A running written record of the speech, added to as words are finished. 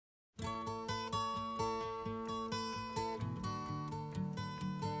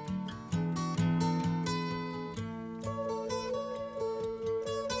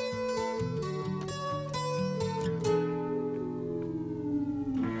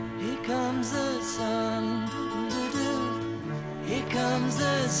comes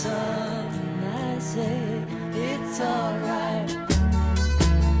the sun, I say it's alright.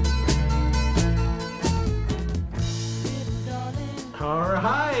 All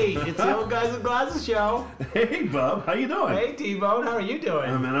right, it's the Old Guys with Glasses show. Hey, Bub, how you doing? Hey, T-Bone, how are you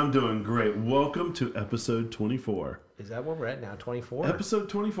doing? Man, I'm doing great. Welcome to episode 24. Is that where we're at now? 24? Episode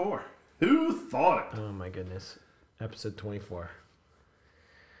 24. Who thought it? Oh, my goodness. Episode 24.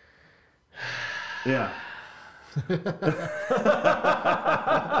 Yeah.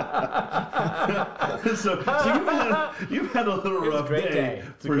 so you've had a little rough day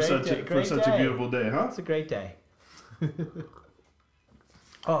for such a beautiful day, huh? It's a great day.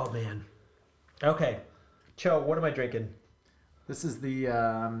 Oh, man. Okay. Cho, what am I drinking? This is the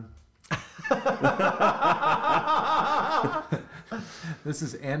this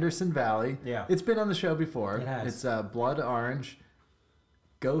is Anderson Valley. Yeah. It's been on the show before. It has. It's blood orange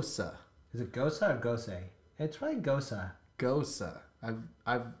Gosa. Is it Gosa or Gose? It's probably Gosa. Gosa.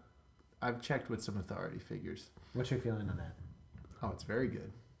 I've checked with some authority figures. What's your feeling on that? Oh, it's very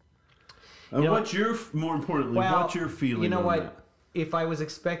good. And You know what's your what's your feeling? You know on what? that? If I was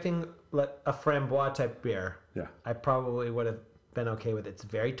expecting a framboise type beer, Yeah. I probably would have been okay with it. It's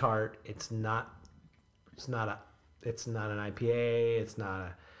very tart. It's not an IPA. It's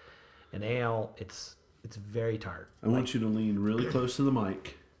not an ale. It's very tart. I want you to lean really close to the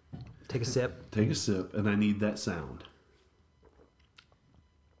mic. Take a sip. Take a sip, and I need that sound.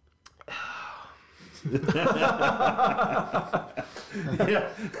 Yeah,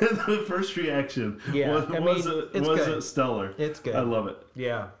 the first reaction was it stellar. It's good. I love it.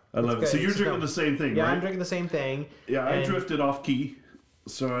 Yeah. I love it. It's So good. you're It's drinking good. the same thing, Yeah, right? I'm drinking the same thing. Yeah, I And- drifted off key,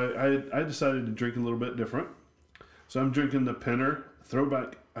 so I decided to drink a little bit different. So I'm drinking the Penner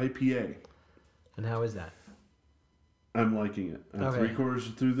Throwback IPA. And how is that? I'm liking it. I'm Okay. 3/4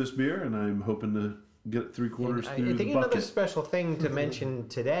 through this beer, and I'm hoping to get 3/4 I through think the another bucket. special thing to mention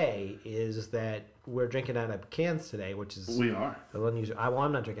today is that we're drinking out of cans today, which is We are. a little unusual.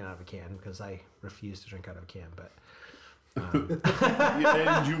 I'm not drinking out of a can because I refuse to drink out of a can. But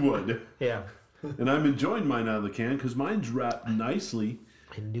Yeah, and you would. yeah, And I'm enjoying mine out of the can because mine's wrapped nicely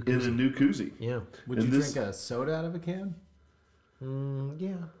and new in a koozie. new koozie. Yeah, Would And you this- drink a soda out of a can?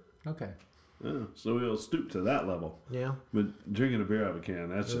 yeah, Okay. Yeah, so we'll stoop to that level. yeah, But drinking a beer out of a can,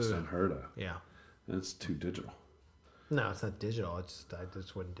 that's just unheard of. yeah. That's too digital. No, it's not digital. I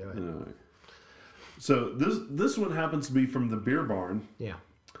just wouldn't do it. All right. So this one happens to be from the Beer Barn Yeah.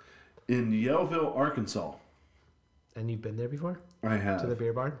 in Yellville, Arkansas. And you've been there before I have. to the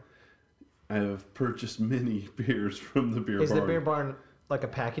beer barn? I have purchased many beers from the Beer Is Barn. the beer barn like a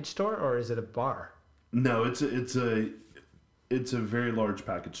package store or is it a bar? No, it's a very large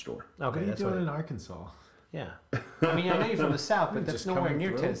package store. Okay, What are you that's doing what. in Arkansas? Yeah. I mean, I know you're from the south, but that's Just nowhere coming near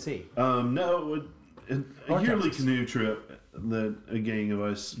through? Tennessee. No, a Or yearly Texas. canoe trip that a gang of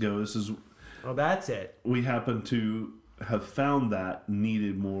us goes is Oh, that's it. we happen to have found that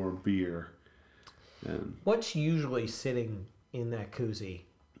needed more beer. And What's usually sitting in that koozie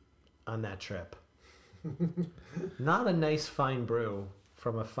on that trip? Not a nice fine brew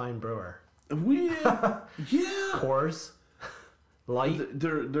from a fine brewer. we yeah. Coors, light.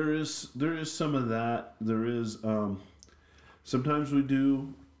 There is some of that. There is sometimes we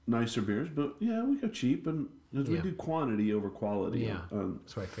do nicer beers, but yeah, we go cheap and we Yeah. do quantity over quality Yeah.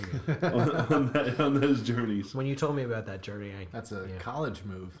 That's what I figured. on those journeys. When you told me about that journey, That's a Yeah. college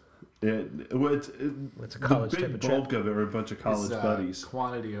move. It's a college the type big of trip. bulk of it are a bunch of college It's, buddies.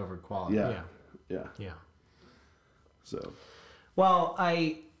 Quantity over quality. Yeah. Yeah. Yeah. Yeah. So Well,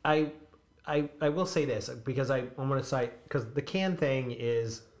 I will say this because I'm going to cite because the can thing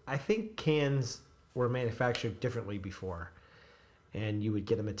is I think cans were manufactured differently before, and you would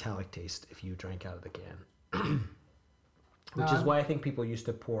get a metallic taste if you drank out of the can, which is why I think people used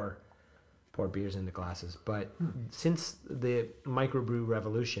to pour beers into glasses. But since the microbrew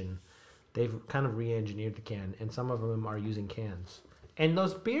revolution, they've kind of re-engineered the can, and some of them are using cans. And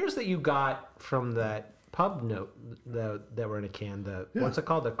those beers that you got from that pub note that were in a can, what's it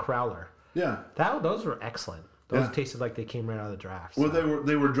called, the Crowler? yeah. Those were excellent. Those Yeah. tasted like they came right out of the draft. Well, so.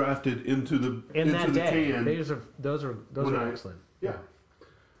 they were drafted into the in that day, can. those are When I- excellent. Yeah.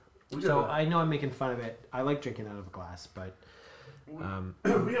 So I know I'm making fun of it. I like drinking out of a glass, but we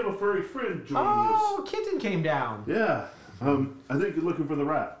have a furry friend joining us. oh, kitten came down. Yeah. I think you're looking for the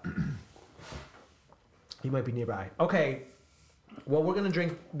rat. He might be nearby. Okay. Well, we're gonna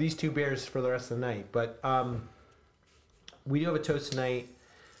drink these two beers for the rest of the night, but we do have a toast tonight.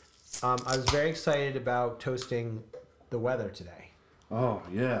 I was very excited about toasting the weather today. Oh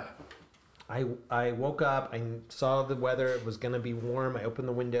yeah. I woke up and saw the weather. It was going to be warm. I opened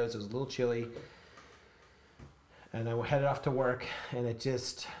the windows. It was a little chilly. and I headed off to work, and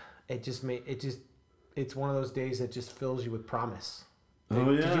it's one of those days that just fills you with promise.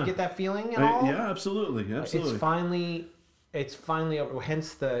 Oh yeah. Did you get that feeling at all? Yeah, absolutely, absolutely. It's finally over.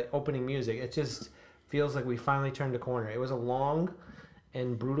 Hence the opening music. It just feels like we finally turned a corner. It was a long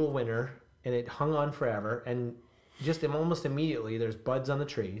and brutal winter, and it hung on forever. And just almost immediately, there's buds on the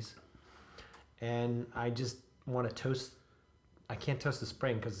trees, and I just want to toast. I can't toast the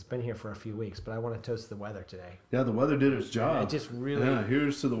spring because it's been here for a few weeks, but I want to toast the weather today. Yeah, the weather did its job. It just really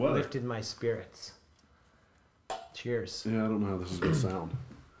here's to the weather. lifted my spirits. Cheers. Yeah, I don't know how this is gonna sound.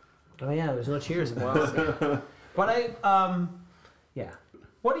 Oh yeah, there's no cheers. Well, but yeah.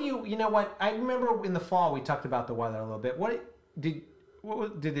 What do you know what? I remember in the fall we talked about the weather a little bit. Did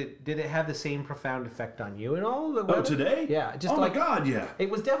it have the same profound effect on you at all? The weather? Oh, today? Yeah, just my God, yeah. It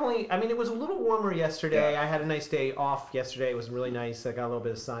was definitely. I mean, it was a little warmer yesterday. I had a nice day off yesterday. It was really nice. I got a little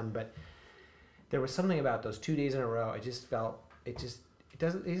bit of sun, but there was something about those 2 days in a row. I just felt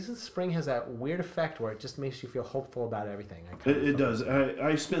Isn't spring has that weird effect where it just makes you feel hopeful about everything? It does.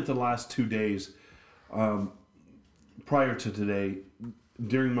 I spent the last 2 days prior to today,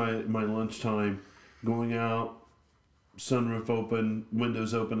 during my lunchtime, going out, sunroof open,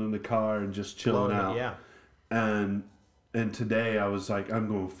 windows open in the car, and just chilling out. Yeah. And today I was like, I'm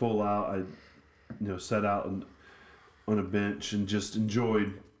going full out. I sat out on a bench and just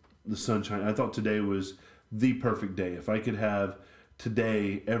enjoyed the sunshine. I thought today was the perfect day. If I could have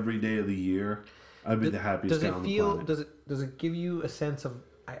today every day of the year, I'd be the happiest guy on the planet. Does it give you a sense of?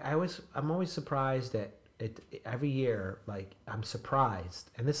 I'm always surprised at it every year. Like I'm surprised,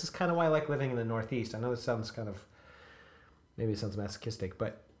 and this is kind of why I like living in the Northeast. I know this sounds maybe it sounds masochistic,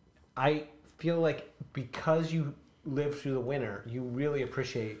 but I feel like because you live through the winter, you really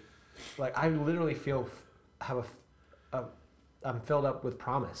appreciate. Like I literally I'm filled up with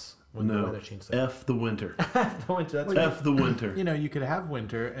promise when the weather changes. F the winter. The winter. That's F the winter. You could have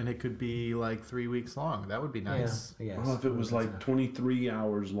winter and it could be like 3 weeks long. That would be nice. Yeah, Well, if it was like 23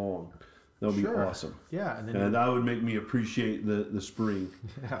 hours long, that would be awesome. Yeah, and that would make me appreciate the spring.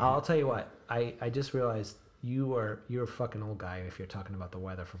 Yeah. I'll tell you what. I just realized you're a fucking old guy if you're talking about the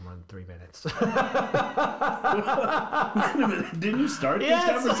weather for more than 3 minutes. Wait a minute, didn't you start this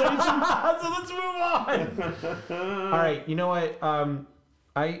conversation? So let's move on. All right, you know what?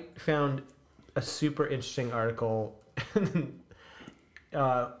 I found a super interesting article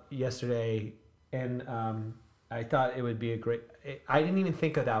yesterday, and I thought it would be a great. I didn't even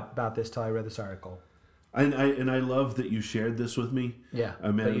think about this till I read this article. And I love that you shared this with me. Yeah,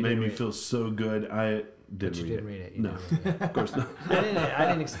 I mean, it made me feel so good. I didn't read it. No, of course not. I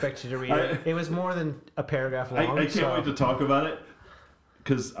didn't expect you to read it. It was more than a paragraph long. I can't wait to talk about it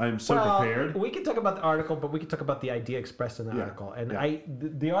because I'm so prepared. We can talk about the article, but we can talk about the idea expressed in the article. And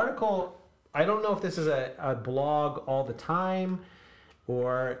the article, I don't know if this is a blog all the time,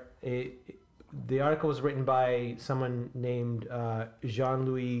 or the article was written by someone named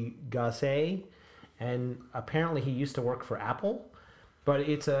Jean-Louis Gasset, and apparently he used to work for Apple. But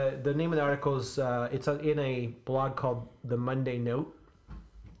it's the name of the article is it's in a blog called The Monday Note,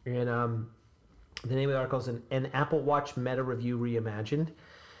 and the name of the article is an Apple Watch Meta Review Reimagined,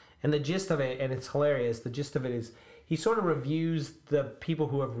 and the gist of it, and it's hilarious. The gist of it is he sort of reviews the people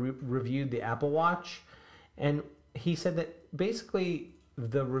who have reviewed the Apple Watch, and he said that basically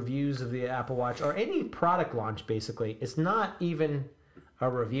the reviews of the Apple Watch or any product launch basically is not even a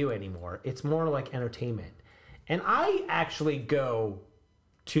review anymore. It's more like entertainment, and I actually go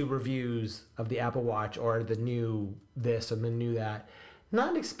to reviews of the Apple Watch or the new this and the new that,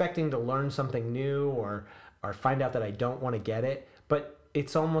 not expecting to learn something new or find out that I don't want to get it, but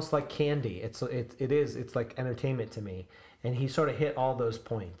it's almost like candy. It's like entertainment to me, and he sort of hit all those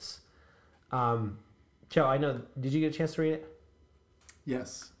points. Joe, I know. Did you get a chance to read it?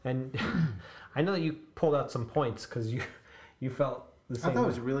 Yes. And I know that you pulled out some points because you felt the same. I thought it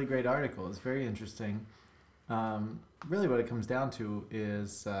was a really great article. It's very interesting. Really what it comes down to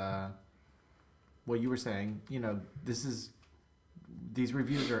is what you were saying. These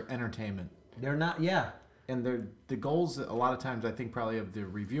reviews are entertainment. They're not, yeah. And the goals a lot of times I think probably of the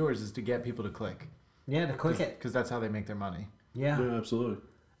reviewers is to get people to click. Yeah, to click it. Because that's how they make their money. Yeah. Yeah, absolutely.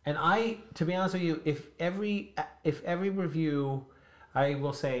 And to be honest with you, if every review, I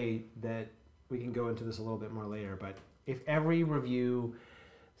will say that we can go into this a little bit more later, but if every review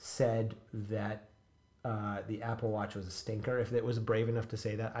said that the Apple Watch was a stinker, if it was brave enough to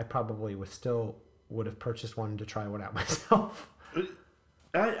say that, I probably would have purchased one to try one out myself.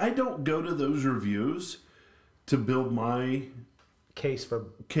 I don't go to those reviews to build my case for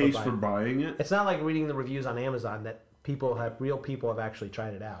buying it. It's not like reading the reviews on Amazon that real people have actually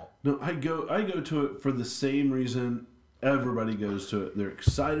tried it out. No, I go to it for the same reason everybody goes to it. They're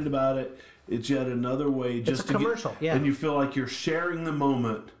excited about it. It's yet another way just It's a commercial, yeah. And you feel like you're sharing the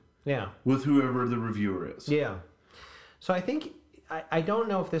moment Yeah. with whoever the reviewer is. Yeah. So I think I don't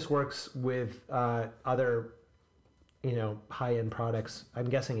know if this works with other, high-end products. I'm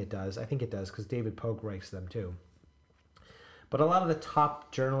guessing it does. I think it does because David Pogue writes them too. But a lot of the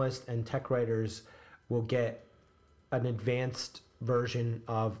top journalists and tech writers will get an advanced version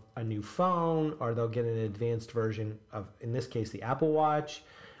of a new phone, or they'll get an advanced version of, in this case, the Apple Watch,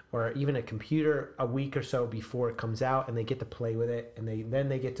 or even a computer a week or so before it comes out, and they get to play with it, and then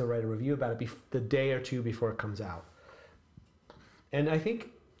they get to write a review about it the day or two before it comes out. And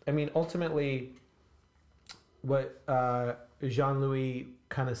ultimately, what Jean-Louis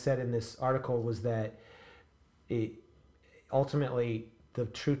kind of said in this article was that ultimately the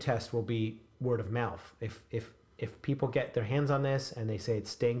true test will be word of mouth. If people get their hands on this and they say it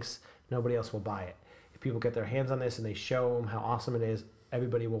stinks, nobody else will buy it. If people get their hands on this and they show them how awesome it is,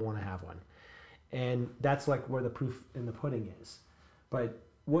 everybody will want to have one. And that's like where the proof in the pudding is. But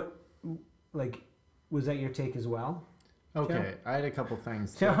was that your take as well? Okay, I had a couple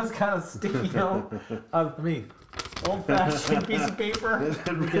things. Joe's got a sticky note of me, old-fashioned piece of paper.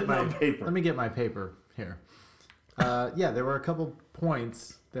 Let me get my paper here. There were a couple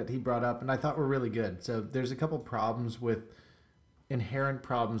points that he brought up, and I thought were really good. So there's a couple inherent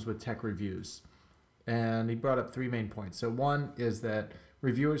problems with tech reviews. And he brought up three main points. So one is that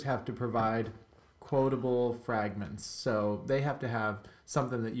reviewers have to provide quotable fragments. So they have to have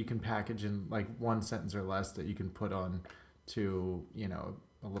something that you can package in like one sentence or less that you can put on to,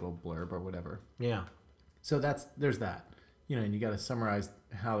 a little blurb or whatever. Yeah. So there's that. And you got to summarize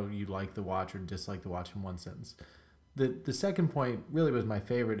how you like the watch or dislike the watch in one sentence. The second point really was my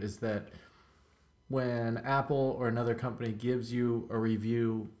favorite, is that when Apple or another company gives you a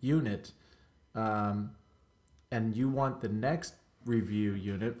review unit, and you want the next review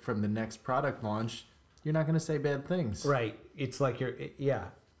unit from the next product launch, you're not going to say bad things. Right. It's like yeah.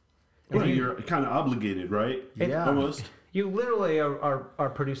 Well, you're kind of obligated, right? Yeah. Almost. You literally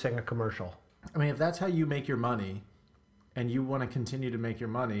are producing a commercial. I mean, if that's how you make your money, and you want to continue to make your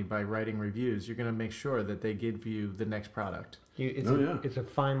money by writing reviews, you're going to make sure that they give you the next product. It's a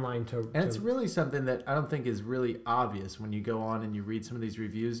fine line to... And it's really something that I don't think is really obvious when you go on and you read some of these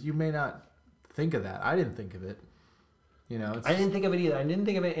reviews. You may not think of that. I didn't think of it. I didn't think of it either. I didn't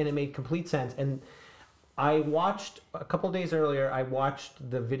think of it, and it made complete sense. And I watched, a couple of days earlier, I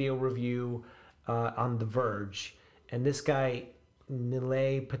watched the video review on The Verge. And this guy,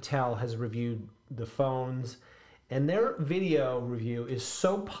 Nilay Patel, has reviewed the phones. And their video review is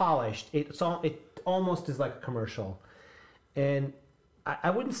so polished, it almost is like a commercial. And I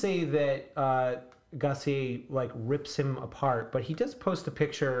wouldn't say that Gassier rips him apart, but he does post a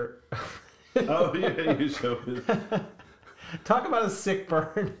picture. Oh yeah, you showed it. Talk about a sick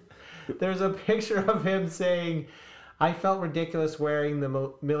burn. There's a picture of him saying, "I felt ridiculous wearing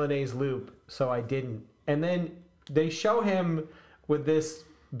the Milanese loop, so I didn't." And then they show him with this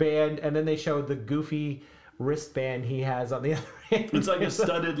band, and then they show the goofy wristband he has on the other hand. It's like a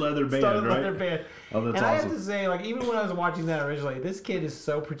studded leather band, right? Leather band. Oh, that's and awesome. I have to say, even when I was watching that originally, this kid is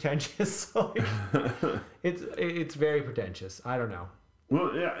so pretentious. It's very pretentious. I don't know.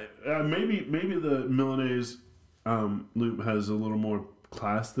 Well, yeah, maybe the Milanese loop has a little more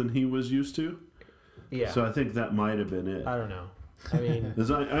class than he was used to. Yeah. So I think that might have been it. I don't know. I mean,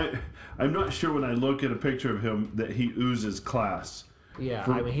 I'm not sure when I look at a picture of him that he oozes class. Yeah,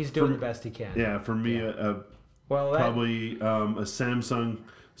 he's doing the best he can. Yeah, for me, probably a Samsung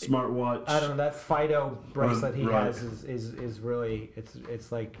smartwatch. I don't know, that Fido bracelet he has is really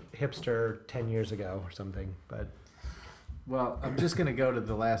it's like hipster 10 years ago or something. But well, I'm just gonna go to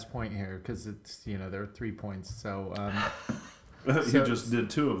the last point here because it's there are 3 points. So you just did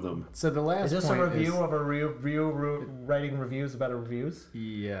 2 of them. So the last is this point a review of a review writing reviews about reviews?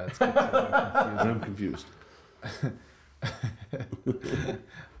 Yeah, it's confusing. I'm confused.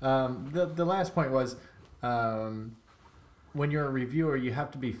 The last point was when you're a reviewer, you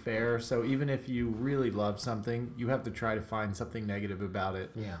have to be fair. So even if you really love something, you have to try to find something negative about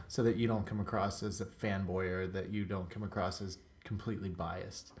it, so that you don't come across as a fanboy or that you don't come across as completely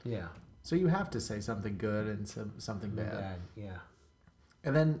biased. Yeah. So you have to say something good and something bad. Yeah.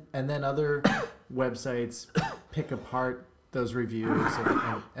 And then other websites pick apart those reviews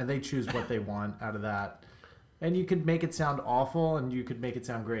and they choose what they want out of that. And you could make it sound awful, and you could make it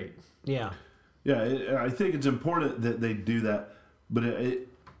sound great. Yeah. Yeah, I think it's important that they do that, but it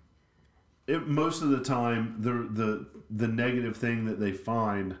most of the time the negative thing that they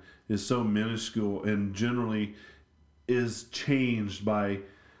find is so minuscule, and generally is changed by,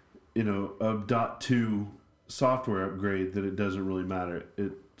 a .2 software upgrade, that it doesn't really matter.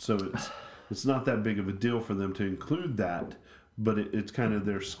 It's not that big of a deal for them to include that, but it's kind of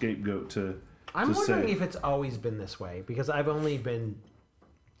their scapegoat to. I'm wondering say. if it's always been this way, because I've only been,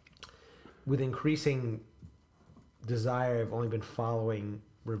 with increasing desire, I've only been following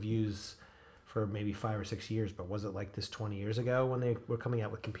reviews for maybe 5 or 6 years. But was it like this 20 years ago when they were coming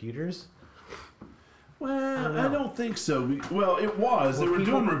out with computers? Well, I don't think so. Well, it was. They were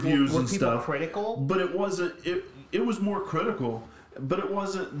people- doing reviews were and people stuff. critical? But it wasn't. It was more critical, but it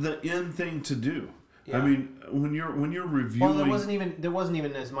wasn't the end thing to do. Yeah. I mean, when you're reviewing, Well, there wasn't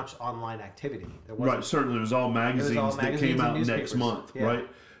even as much online activity. There wasn't, right? Certainly, it was all magazines that magazines came and out next newspapers. month, Yeah. right?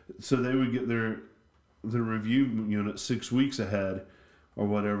 So they would get their review unit 6 weeks ahead, or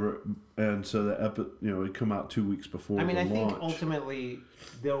whatever, and so it'd come out 2 weeks before. I mean, the I think launch. ultimately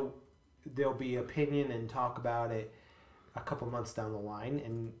there'll be opinion and talk about it a couple months down the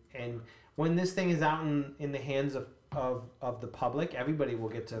line, and when this thing is out in the hands of the public, everybody will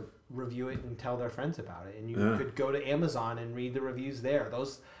get to review it and tell their friends about it, and you could go to Amazon and read the reviews there.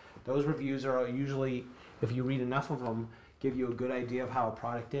 Those reviews are usually, if you read enough of them, give you a good idea of how a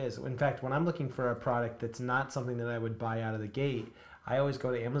product is. In fact, when I'm looking for a product that's not something that I would buy out of the gate, I always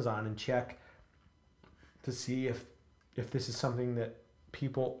go to Amazon and check to see if this is something that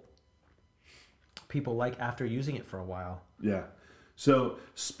people like after using it for a while. Yeah. So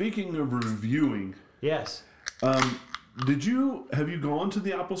speaking of reviewing, Yes. have you gone to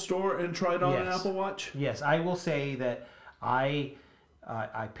the Apple Store and tried on an Yes. Apple Watch? Yes, I will say that I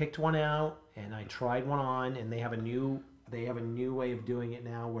picked one out and I tried one on, and they have a new way of doing it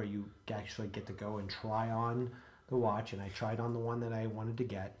now where you actually get to go and try on the watch, and I tried on the one that I wanted to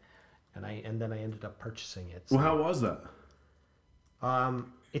get, and then I ended up purchasing it. So, Well, how was that?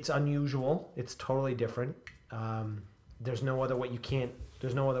 it's unusual. It's totally different. There's no other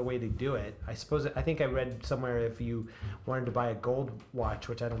way to do it. I think I read somewhere if you wanted to buy a gold watch,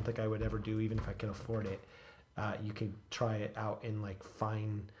 which I don't think I would ever do, even if I could afford it, you could try it out in like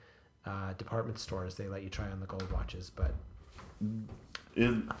fine department stores. They let you try on the gold watches, but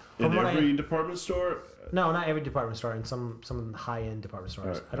In From what every department store? no, not every department store. In some high end department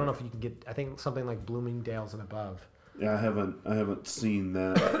stores. Right, I don't know if you can get. I think something like Bloomingdale's and above. Yeah, I haven't seen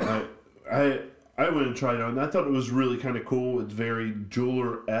that. I went and tried it on. I thought it was really kind of cool. It's very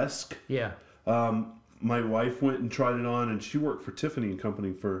jeweler-esque. Yeah. My wife went and tried it on, and she worked for Tiffany and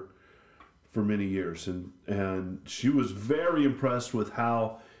Company for many years, and she was very impressed with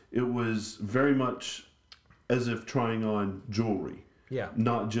how it was very much as if trying on jewelry, Yeah.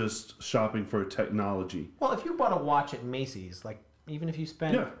 not just shopping for technology. Well, if you bought a watch at Macy's, like even if you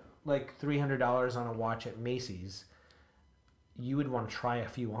spent Yeah. like $300 on a watch at Macy's, you would want to try a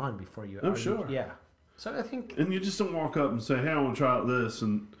few on before you. Oh, sure. Yeah. So I think. And you just don't walk up and say, "Hey, I want to try out this,"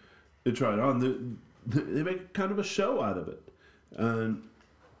 and they try it on. They make kind of a show out of it, and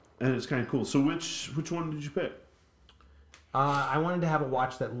it's kind of cool. So which one did you pick? I wanted to have a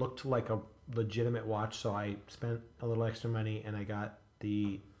watch that looked like a legitimate watch, so I spent a little extra money and I got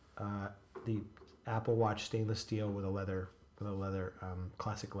the Apple Watch stainless steel with a leather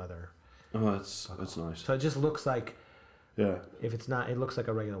classic leather. Oh, that's nice. So it just looks like, Yeah. if it's not, it looks like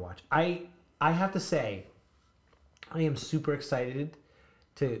a regular watch. I have to say, I am super excited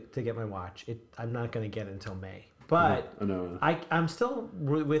to get my watch. I'm not going to get it until May, but I know. I'm still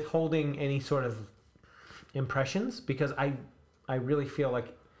withholding any sort of impressions because I really feel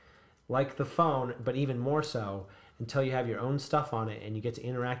like the phone, but even more so until you have your own stuff on it and you get to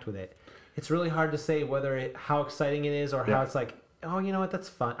interact with it. It's really hard to say how exciting it is or how it's like, oh, you know what, that's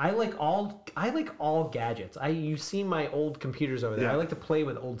fun. I like all gadgets. You see my old computers over there. Yeah. I like to play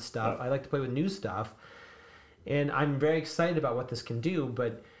with old stuff. I like to play with new stuff. And I'm very excited about what this can do,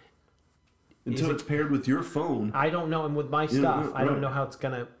 but Until it's paired with your phone. I don't know. And with my stuff, right. I don't know how it's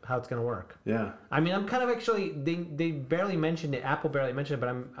gonna work. Yeah. I mean, I'm kind of actually they barely mentioned it. Apple barely mentioned it, but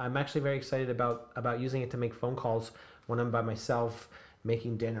I'm actually very excited about using it to make phone calls when I'm by myself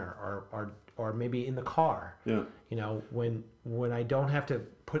making dinner or maybe in the car. Yeah. You know, when I don't have to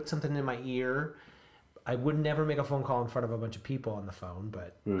put something in my ear. I would never make a phone call in front of a bunch of people on the phone,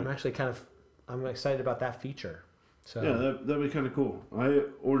 but Right. I'm excited about that feature. So Yeah, that'd be kind of cool. I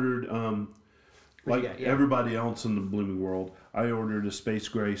ordered, like get? Yeah. everybody else in the blooming world, I ordered a Space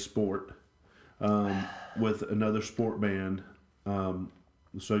Gray Sport with another sport band.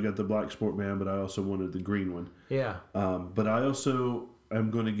 So I got the black sport band, but I also wanted the green one. yeah. But I also am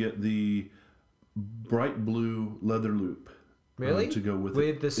going to get the bright blue leather loop. Really? To go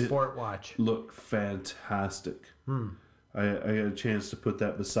with the sport watch. Look fantastic. I had a chance to put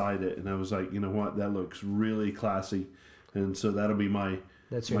that beside it, and I was like, you know what, that looks really classy. and so that'll be my.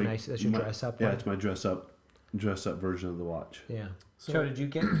 That's your my- That's your my- dress up Yeah, one? it's my dress up version of the watch. Yeah. So- So, did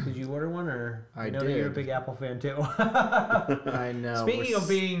you order one, or I know that you're a did. big Apple fan too? I know. Speaking of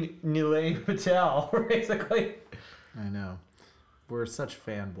being Nilay Patel, basically. I know. We're such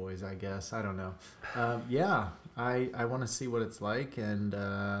fanboys, I guess. I don't know. Yeah, I want to see what it's like, and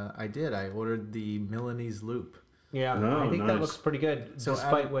I did. I ordered the Milanese loop. Yeah, Oh, I think that nice. looks pretty good, So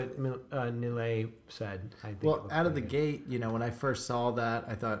despite out what Nilay said. I think it Well, looks out of the pretty gate, when I first saw that,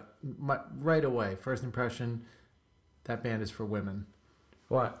 I thought right away, first impression, that band is for women.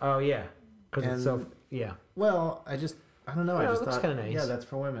 good. What? Oh yeah, because it's so And- yeah. Well, I don't know. Well, I it just looks thought, kinda nice. yeah, that's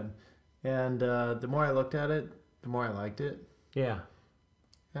for women. And the more I looked at it, the more I liked it. Yeah.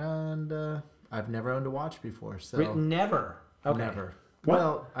 And I've never owned a watch before, so Never. Okay. never. What?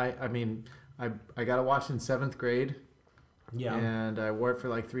 Well, I mean, I got a watch in 7th grade, Yeah. and I wore it for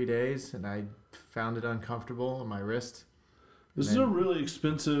like 3 days, and I found it uncomfortable on my wrist. This And is a then really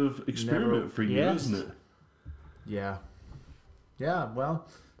expensive experiment for you, Yes. isn't it? Yeah. Yeah, well,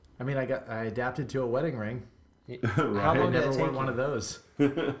 I mean, I adapted to a wedding ring. How Right. I long did never that wore take one you? of those. How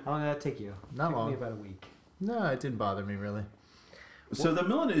long did that take you? Not Took long. me about a week. No, it didn't bother me really. So the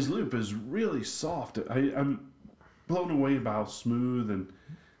Milanese loop is really soft. I'm blown away by how smooth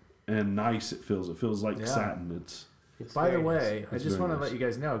and nice it feels. It feels like Yeah. satin. It's By the very way, nice. I It's just very want to nice. let you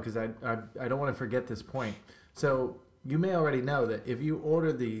guys know because I don't want to forget this point. So you may already know that if you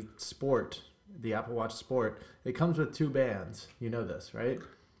order the Apple Watch Sport, it comes with 2 bands. You know this, right?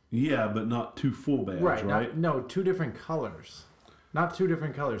 yeah, but not too full bands, right? Right. No, 2 different colors. Not 2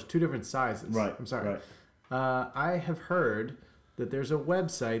 different colors, 2 different sizes. Right. I'm sorry. Right. I have heard that there's a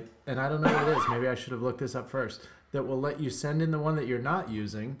website, and I don't know what it is. Maybe I should have looked this up first. That will let you send in the one that you're not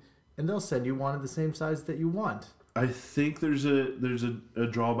using, and they'll send you one of the same size that you want. I think there's a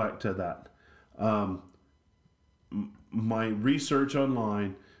drawback to that. My research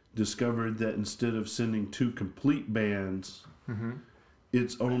online discovered that instead of sending 2 complete bands,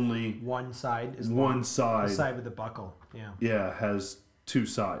 it's only One side is one long. The side. side with the buckle. Yeah. Yeah, has 2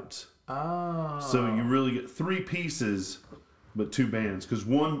 sides. Oh. So you really get 3 pieces, but 2 bands, because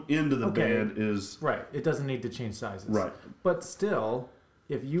one end of the Okay. band is Right. It doesn't need to change sizes. right. But still,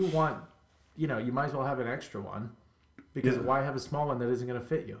 if you want, you might as well have an extra one. Because Yeah. why have a small one that isn't going to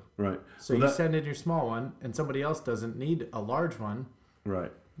fit you? Right. So Well, you that- send in your small one, and somebody else doesn't need a large one.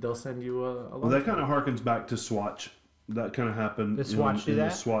 right. They'll send you a large Well, that one. kind of harkens back to Swatch. That kind of happened Did Swatch do in the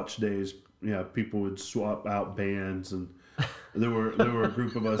that? Swatch days. Yeah, people would swap out bands, and there were a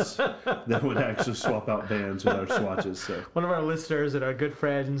group of us that would actually swap out bands with our swatches. So One of our listeners and our good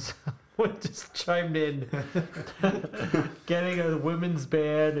friends just chimed in, getting a women's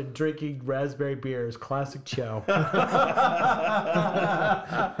band and drinking raspberry beers. Classic show.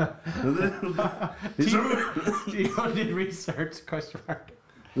 these are, You did research? Question mark.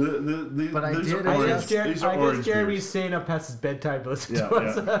 But I these did are I orange, guess, these are I guess orange Jeremy's beers. staying up past his bedtime to listen Yeah, to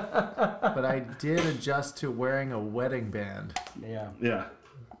us. yeah, But I did adjust to wearing a wedding band. Yeah. yeah.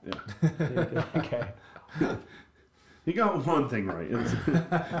 Okay. You got one thing right.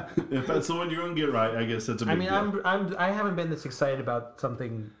 If that's the one you're gonna get right, I guess that's a big I mean, deal. I haven't been this excited about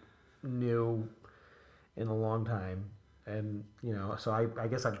something new in a long time, and so I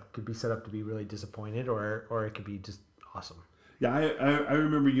guess I could be set up to be really disappointed, or it could be just awesome. Yeah, I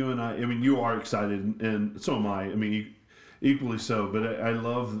remember you and I mean, you are excited, and so am I. I mean, equally so. But I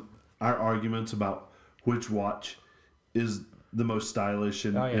love our arguments about which watch is the most stylish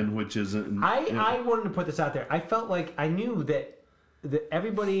and, Oh, yeah. and which isn't. And, I wanted to put this out there. I felt like I knew that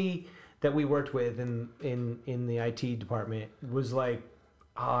everybody that we worked with in the IT department was like,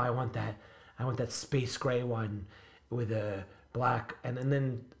 oh, I want that space gray one with a black, and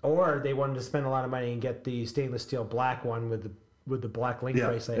then or they wanted to spend a lot of money and get the stainless steel black one with the black link Yeah,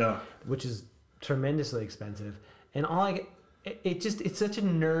 bracelet, yeah. which is tremendously expensive. And it's such a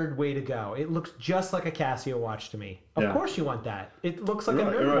nerd way to go. It looks just like a Casio watch to me. Of Yeah. course you want that. It looks like a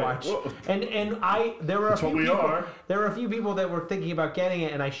Right, nerd right. watch. Well, There were a that's few what we people, are. There were a few people that were thinking about getting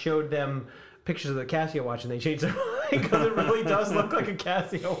it, and I showed them pictures of the Casio watch, and they changed their mind because it really does look like a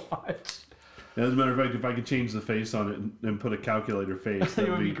Casio watch. As a matter of fact, if I could change the face on it and put a calculator face, It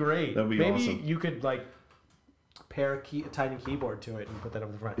would be great. That'd be Maybe awesome. you could pair a tiny keyboard to it and put that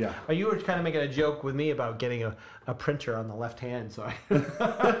over the front. Yeah. Or you were kind of making a joke with me about getting a printer on the left hand, so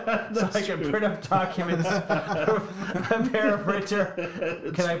I can print up documents. A pair of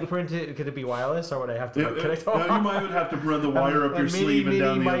printer. Can I print it? Could it be wireless, or would I have to connect? No, you might would have to run the wire up your sleeve and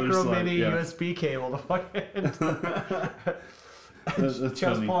down the other micro side. mini Yeah. USB cable to fucking. That's Just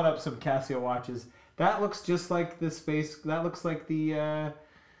funny. pulling up some Casio watches. That looks just like the space. That looks like the.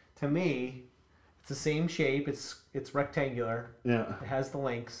 To me, the same shape. It's rectangular. Yeah. It has the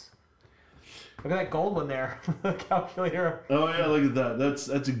links. Look at that gold one there. Calculator. Oh yeah, look at that. That's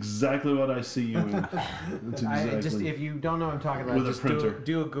exactly what I see you in. That's exactly. If you don't know what I'm talking about, With a just printer.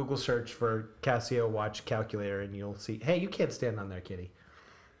 do a Google search for Casio watch calculator, and you'll see. Hey, you can't stand on there, Kitty.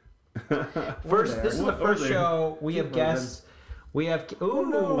 First, this is the What are first they? show. We have Keep guests. We have.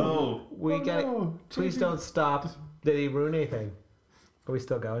 Ooh, Oh. we got. no. Please don't stop. Did he ruin anything? Are we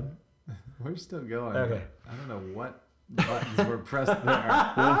still going? We're still going. Okay. I don't know what buttons were pressed there.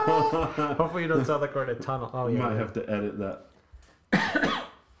 Hopefully you don't sound like we're in a tunnel. Oh You yeah. might have to edit that.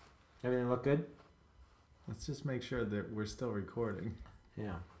 Everything look good? Let's just make sure that we're still recording.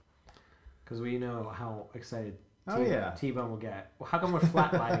 Yeah. Because we know how excited Oh, yeah. T-Bone will get. Well, how come we're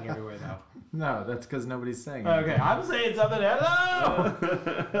flatlining everywhere though? No, that's because nobody's saying it. Okay, I'm saying something. Hello.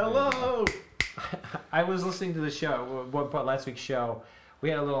 Hello. I was listening to the show, one part last week's show. We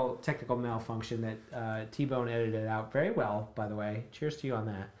had a little technical malfunction that T-Bone edited out very well, by the way. Cheers to you on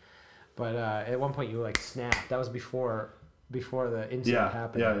that. But at one point you like snapped. That was before the incident Yeah,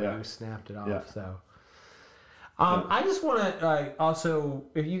 happened. yeah. You snapped it off. Yeah. So, I just want to also,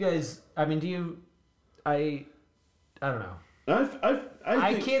 if you guys, I mean, I don't know. I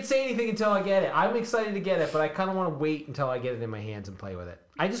I can't say anything until I get it. I'm excited to get it, but I kind of want to wait until I get it in my hands and play with it.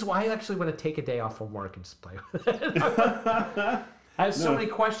 I actually want to take a day off from work and just play with it. I have so many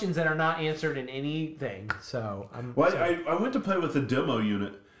questions that are not answered in anything. So I'm. Well, so- I went to play with the demo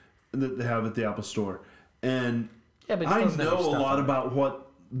unit that they have at the Apple Store, and Yeah, but it I still doesn't have know your a stuff lot on it. about what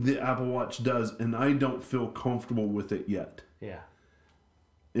the Apple Watch does, and I don't feel comfortable with it yet. Yeah.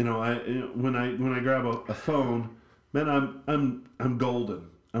 You know, when I grab a phone, man, I'm golden.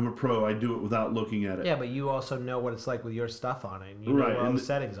 I'm a pro. I do it without looking at it. Yeah, but you also know what it's like with your stuff on it. And you know Right, where all and the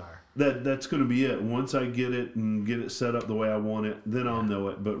settings are. That's going to be it. Once I get it and get it set up the way I want it, then I'll know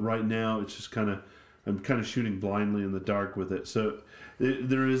it. But right now, it's just I'm kind of shooting blindly in the dark with it. So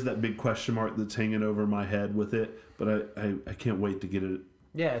there is that big question mark that's hanging over my head with it. But I can't wait to get it.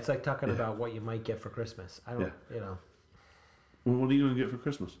 Yeah, it's like talking about what you might get for Christmas. I don't, Well, what are you going to get for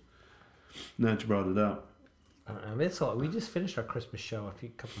Christmas? Now that you brought it up. I mean, we just finished our Christmas show a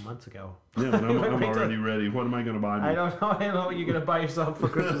couple months ago. Yeah, but I'm Wait till- already ready. What am I going to buy me? I don't know what you're gonna buy yourself for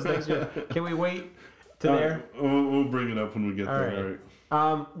Christmas next year. Can we wait to there? We'll bring it up when we get All there. right.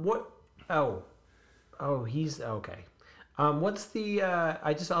 All right. What? Oh, he's okay. What's the?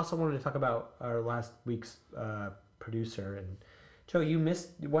 I just also wanted to talk about our last week's producer and Joe. You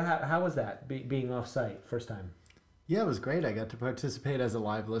missed what? How was that being off site first time? Yeah, it was great. I got to participate as a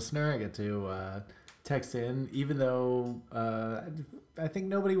live listener. I got to text in, even though I think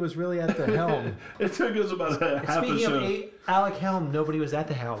nobody was really at the helm. It took us about half a Speaking show. of Alec Helm, nobody was at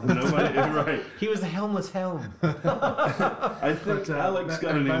the helm. Nobody, right. He was the helmless helm. I think But, Alec's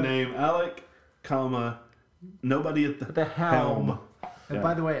got a new name. Alec, comma, nobody at the helm. And Yeah.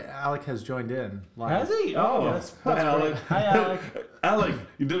 by the way, Alec has joined in live. Has he? Oh, that's hi, great. Alec. Hi, Alec. Alec,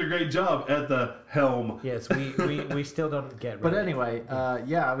 you did a great job at the helm. Yes, we still don't get. But right. anyway,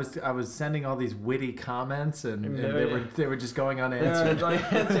 yeah, I was sending all these witty comments, and No, they were just going Yeah, unanswered.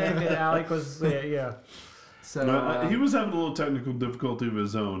 Alec was yeah. So No, he was having a little technical difficulty of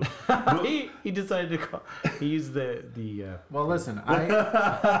his own. He decided to call. He used the well, listen,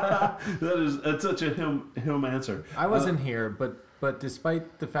 That's such a him answer. I wasn't here, but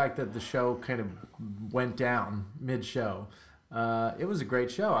despite the fact that the show kind of went down mid-show, it was a great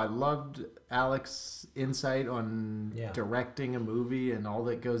show. I loved Alec's insight on directing a movie and all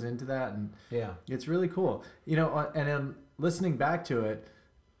that goes into that, and yeah. it's really cool. You know, and then listening back to it,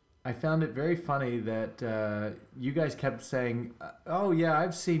 I found it very funny that you guys kept saying, "Oh yeah,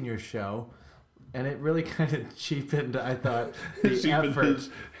 I've seen your show." And it really kind of cheapened, I thought, the Cheapened effort his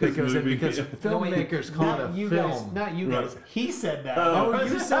that goes in movie. because filmmakers call it a Not you film. guys. Not you guys. Right. He said that. Oh,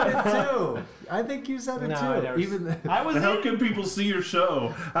 you said it too. I think you said it No, too. I never. Even I was. How in- can people see your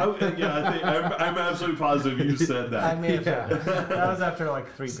show? I think I'm absolutely positive you said I that. may have. That was after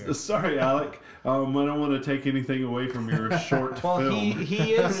like 3 beers. Sorry, Alec. I don't want to take anything away from your short Well, film.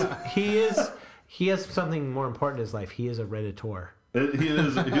 he has something more important in his life. He is a redditor. He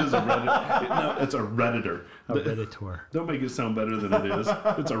is a Redditor. No, it's a Redditor. A redditor. Don't make it sound better than it is.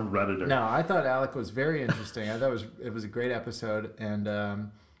 It's a Redditor. no, I thought Alec was very interesting. I thought it was a great episode, and Well,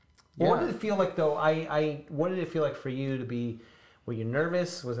 what did it feel like though? What did it feel like for you to be? Were you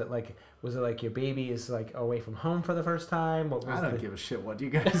nervous? Was it like your baby is like away from home for the first time? What was I don't the... give a shit what you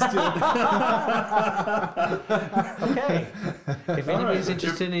guys do. Okay. If anybody's right.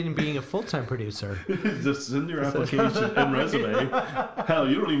 interested in being a full-time producer, Just send your application and resume. Hell,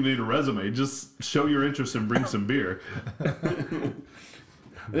 you don't even need a resume. Just show your interest and bring some beer.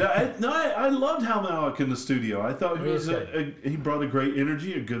 Yeah, I loved Hal Malik in the studio. I thought he He was is he brought a great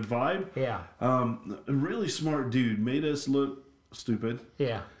energy, a good vibe. Yeah. A really smart dude. Made us look stupid.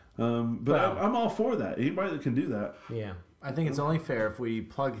 Yeah. But Well- I'm all for that. Anybody that can do that. Yeah. I think it's only fair if we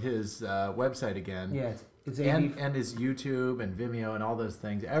plug his website again. Yeah. It's And his YouTube and Vimeo and all those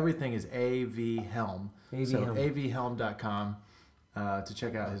things. Everything is AV Helm. AV so Helm. avhelm.com to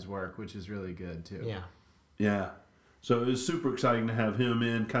check out his work, which is really good too. Yeah. Yeah. So it was super exciting to have him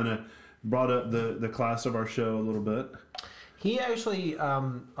in. Kind of brought up the class of our show a little bit. He actually,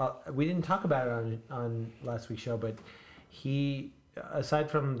 we didn't talk about it on last week's show, but he, aside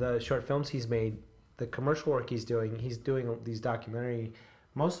from the short films he's made, the commercial work he's doing these documentary.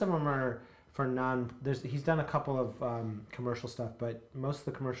 Most of them are for he's done a couple of commercial stuff, but most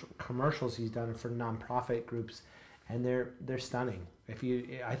of the commercials he's done are for nonprofit groups, and they're stunning. I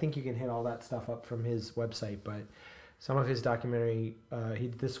think you can hit all that stuff up from his website, but some of his documentary, he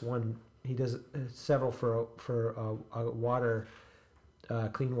does several for a water,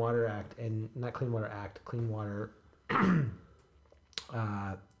 Clean Water Act, and not Clean Water Act, Clean Water.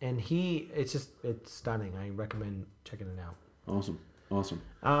 And it's stunning. I recommend checking it out. Awesome.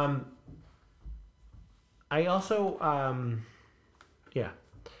 I also, yeah.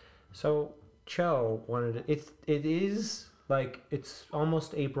 So Cho wanted it is like it's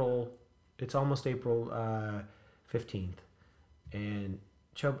almost April 15th, and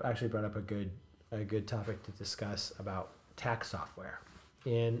Cho actually brought up a good topic to discuss about tax software,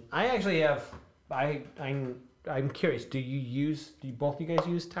 and I actually have I'm curious. Do both you guys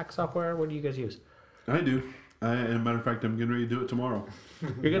use tax software? What do you guys use? I do. As a matter of fact, I'm getting ready to do it tomorrow.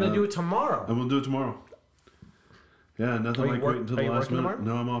 You're gonna do it tomorrow. I'm gonna do it tomorrow. Yeah, nothing like waiting until the last minute. Tomorrow?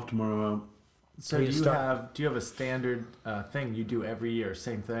 No, I'm off tomorrow. So Are do you you start- have a standard thing you do every year?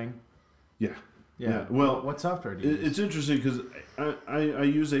 Same thing. Yeah. Yeah. Well, what software do you use? it's interesting because I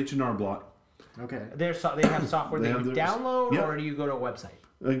use H&R Block. Okay. They have software They that have you theirs. download, Yep. or do you go to a website?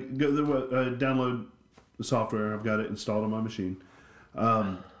 I download the software. I've got it installed on my machine.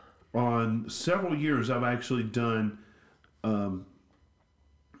 On several years, I've actually done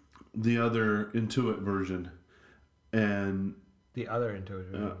the other Intuit version, and The other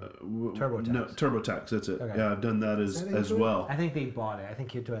Intuit. TurboTax. No, TurboTax. That's it. Okay. Yeah, I've done that Is that as Intuit? well. I think they bought it. I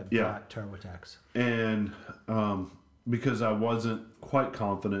think Intuit Yeah. bought TurboTax. And because I wasn't quite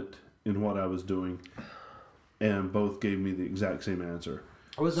confident in what I was doing, and both gave me the exact same answer.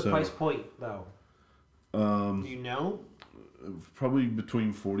 What was the So- price point though? Do you know? Probably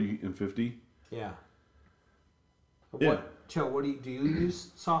between 40 and 50. Yeah. Yeah. What, Cho? What do you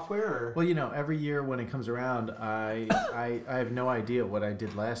use software or? Well, every year when it comes around, I have no idea what I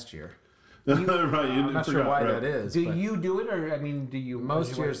did last year. Right, I'm not sure why that is. Do but you do it, or I mean, do you? most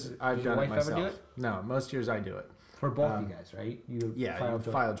does your years wife- I've does your done it wife ever do myself. No, most years I do it. For both you guys, right? You Yeah, file you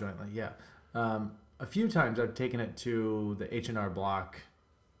joint- file jointly. Yeah. A few times I've taken it to the H&R Block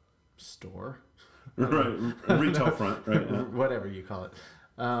store, Right, retail front, right? Yeah. whatever you call it.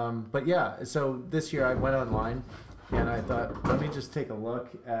 But yeah, so this year I went online and I thought, let me just take a look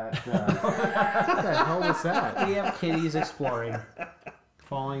at what the hell was that? We have kitties exploring,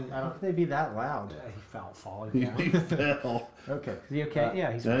 falling. I How don't. could they be that loud? He fell falling He down. fell. Okay. Is he okay?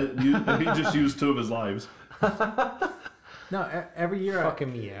 Yeah, he's He just used 2 of his lives. No, every year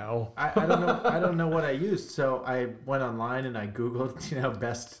fucking meow. I don't know what I used. So I went online and I Googled,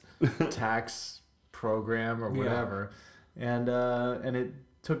 best tax program or whatever. And it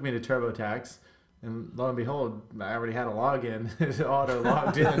took me to TurboTax. And lo and behold, I already had a login. It auto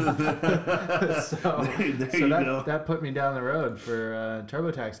logged in. so There you go. that put me down the road for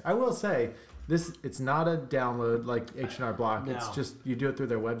TurboTax. I will say, it's not a download like H&R Block. It's No. just you do it through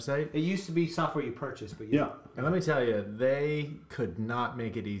their website. It used to be software you purchased, but Yeah, And let me tell you, they could not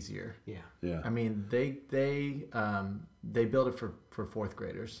make it easier. yeah. yeah. I mean, they build it for fourth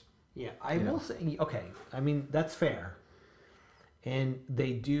graders. Yeah, I will say, okay, I mean, that's fair. And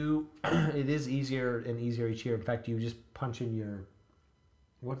they do, it is easier and easier each year. In fact, you just punch in your,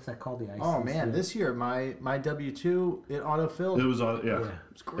 what's that called? The ICC? Oh man, this year my W-2 it autofilled. It was yeah. Yeah.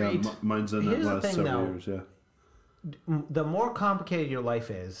 It's great. Yeah, mine's done that Here's the last thing, several though. years. Yeah. The more complicated your life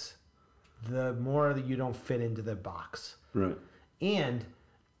is, the more that you don't fit into the box. Right. And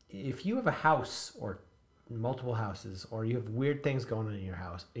if you have a house or multiple houses, or you have weird things going on in your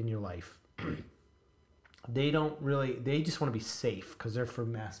house, in your life, they just want to be safe because they're for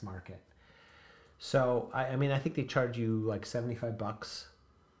mass market. So, I mean, I think they charge you like $75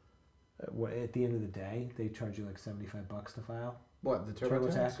 at the end of the day. They charge you like $75 to file. What, the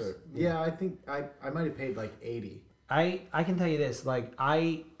TurboTax? TurboTax? Yeah, I think I might have paid like 80. I can tell you this, like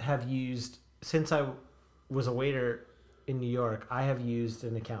I have used, since I was a waiter in New York, I have used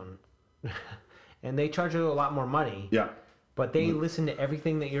an accountant, and they charge you a lot more money. Yeah. But they listen to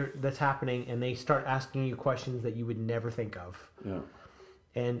everything that's happening, and they start asking you questions that you would never think of. Yeah.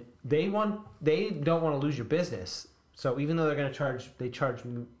 And they don't want to lose your business. So even though they charge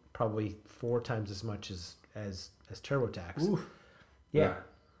probably 4 times as much as TurboTax. Ooh. Yeah.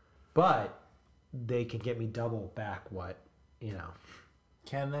 But they can get me double back what,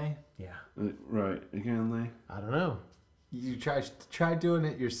 Can they? Yeah. Right. Can they? I don't know. You try doing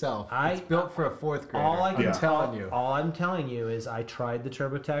it yourself. It's I- built for a 4th grader. All I can Yeah. tell you. all I'm telling you is I tried the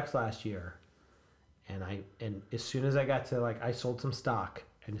TurboTax last year, and as soon as I got to I sold some stock,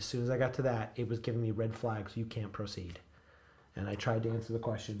 and as soon as I got to that, it was giving me red flags. You can't proceed. And I tried to answer the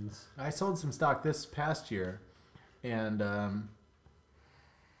questions. I sold some stock this past year, and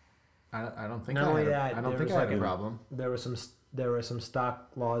I don't think Not I only had that, I don't there think was I had like a a- problem. There were some stock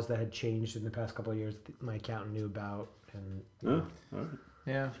laws that had changed in the past couple of years. That my accountant knew about, and Huh? All right.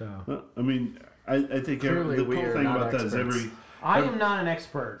 Yeah. so Well, I mean, I think Clearly the we cool are thing not about that is experts. I am not an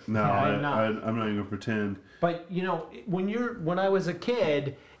expert. No, I'm not. I'm not even gonna pretend. But when I was a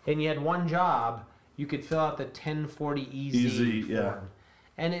kid and you had one job, you could fill out the 1040 Easy, form. yeah.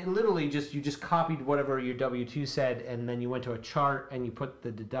 And it literally you just copied whatever your W-2 said, and then you went to a chart and you put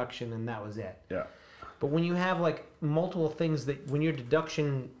the deduction, and that was it. Yeah. But when you have multiple things when your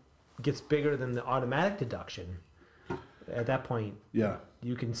deduction gets bigger than the automatic deduction, at that point Yeah.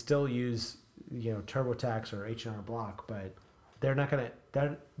 you can still use TurboTax or H&R Block, but they're not gonna.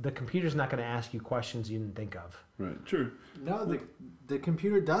 The computer's not gonna ask you questions you didn't think of. Right. True. No, the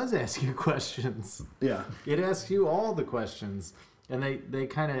computer does ask you questions. Yeah. It asks you all the questions. And they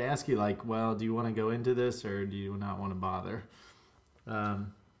kind of ask you well, do you want to go into this or do you not want to bother? I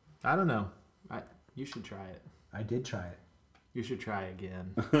don't know. You should try it. I did try it. You should try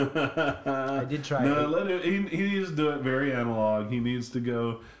again. I did try No, it. let him. He needs to do it very analog. He needs to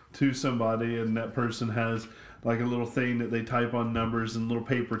go to somebody, and that person has a little thing that they type on numbers, and little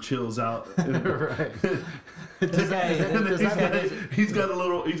paper chills out. Right. This guy, He's got a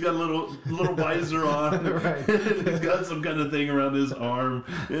little visor on. Right. He's got some kind of thing around his arm.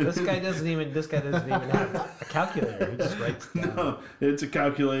 this guy doesn't even have a calculator. He just writes it down. No, it's a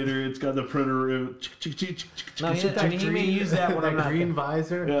calculator. It's got the printer. No, he may use that when I'm not green there.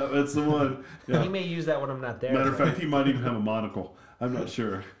 visor. Yeah, that's the one. Yeah. He may use that when I'm not there. Matter of fact, he might even have a monocle. I'm not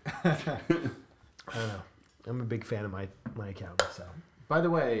sure. I don't know. I'm a big fan of my accountant. So By the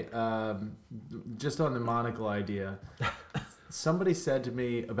way, just on the monocle idea, somebody said to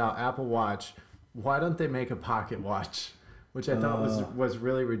me about Apple Watch, why don't they make a pocket watch? Which I thought was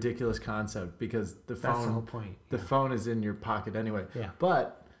really ridiculous concept because the phone that's the whole point. the phone is in your pocket anyway. Yeah.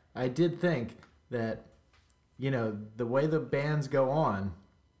 But I did think that the way the bands go on,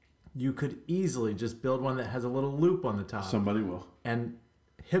 you could easily just build one that has a little loop on the top, Somebody will. and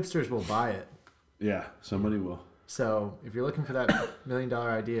hipsters will buy it. Yeah, somebody will. So if you're looking for that $1 million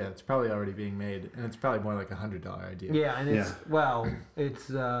idea, it's probably already being made, and it's probably more like $100 idea. Yeah, and it's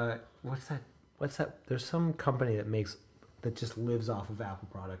what's that? There's some company that just lives off of Apple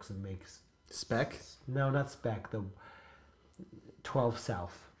products and makes Spec? no, not Spec, the 12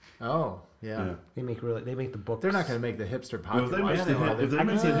 South. Oh, yeah. Yeah. They make the books. They're not going to make the hipster Well, pocket if they watch. make the, Well, if they I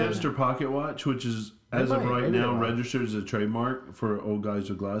make can the see hipster pocket watch, which is They as of might. right Maybe now they will. registered as a trademark for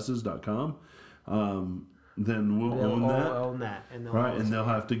oldguyswithglasses.com, then we'll They'll own all that, own that, and they'll right? always- And they'll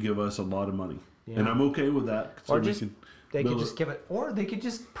have to give us a lot of money, Yeah. and I'm okay with that. So Or we just can they could build just it. give it, or they could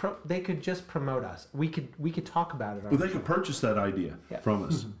just promote us. We could talk about it. On Well, they the could show. purchase that idea Yeah. from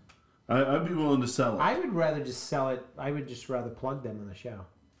us. I'd be willing to sell it. I would rather just sell it. I would just rather plug them on the show.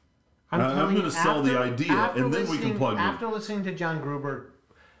 I'm telling gonna you, sell the idea, after and then we can listening- plug them. After listening to John Gruber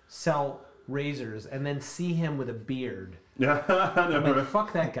sell razors and then see him with a beard, Yeah, I'm no, like,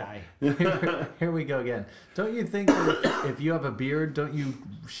 fuck that guy. Here we go again. Don't you think that if you have a beard, don't you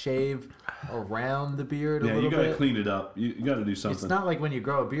shave around the beard a yeah, little you got to bit? clean it up. You got to do something. It's not like when you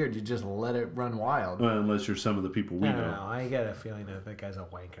grow a beard, you just let it run wild. Well, unless you're some of the people we I don't know. know. I get a feeling that guy's a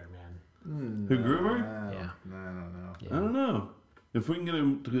wanker, man. Who Gruber? Yeah. I don't know. Yeah. I don't know. If we can get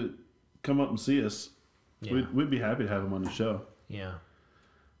him to come up and see us, Yeah. we'd be happy to have him on the show. Yeah.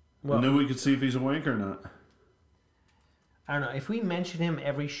 And Well, then we could see if he's a wanker or not. I don't know. If we mention him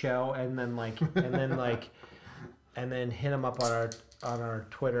every show and then and then hit him up on our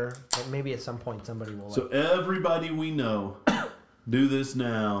Twitter, and maybe at some point somebody will. So everybody we know, do this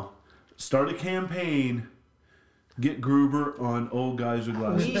now. Start a campaign. Get Gruber on Old Guys with we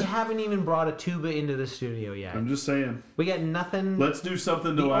Glasses. haven't even brought a tuba into the studio yet. I'm just saying. We got nothing. Let's do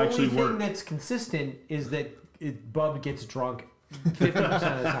something the to only actually thing work. that's consistent is that Bub gets drunk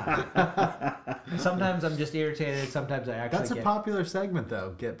 50% of the time. Sometimes I'm just irritated. Sometimes I actually That's a get... popular segment,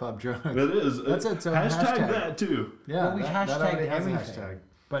 though. Get Bob drunk. It is. That's its own hashtag hashtag. that too. Yeah, Well, we that hashtagged already has a everything. hashtag.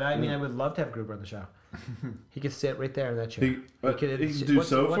 But I mean, I would love to have Gruber on the show. He could sit right there in that chair. He can do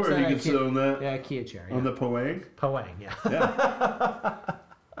sofa, or he can sit on that Yeah, Kia chair. on the poang. Poang, yeah. Yeah.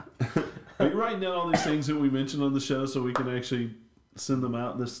 Are you writing down all these things that we mentioned on the show so we can actually send them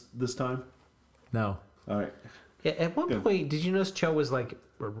out this time? No. All right. Yeah, at one Good. point, did you notice Cho was like,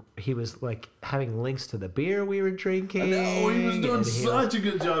 he was like having links to the beer we were drinking? No, he was doing and he such a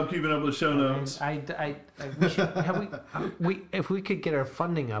good job keeping up with show notes. we should, if we could get our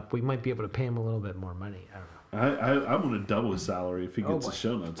funding up, we might be able to pay him a little bit more money. I don't know. I want to double his salary if he Oh, gets boy. the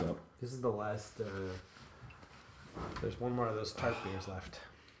show notes up. This is the last. There's one more of those tart beers left.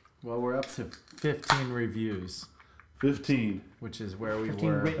 Well, we're up to 15 reviews, 15. which is where we 15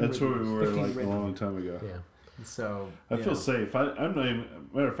 were. written. That's where we were 15 like a written. long time ago. Yeah. So I you feel know, safe. I'm not even.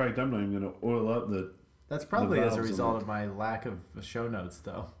 Matter of fact, I'm not even going to oil up the. that's probably as a valves in result it. of my lack of show notes,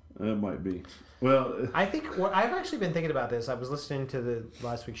 though. It might be. Well, I think I've actually been thinking about this. I was listening to the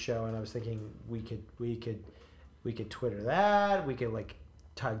last week's show, and I was thinking we could Twitter that. We could like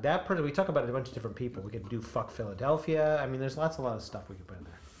tag that person. We talk about a bunch of different people. We could do fuck Philadelphia. I mean, there's a lot of stuff we could put in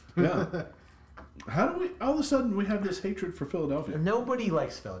there. yeah. How do we? All of a sudden, we have this hatred for Philadelphia. Nobody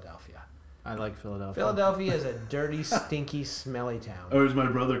likes Philadelphia. I like Philadelphia. Philadelphia is a dirty, stinky, smelly town. Or as my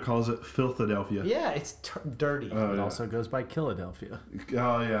brother calls it, Philadelphia. Yeah, it's dirty. Oh, It yeah. also goes by Philadelphia.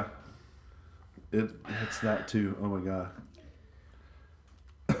 Oh yeah. It's that too. Oh my god.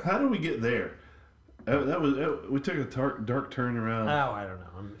 How did we get there? We took a dark turn around. Oh, I don't know.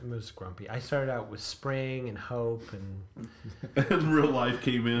 I'm just grumpy. I started out with spring and hope, and And real life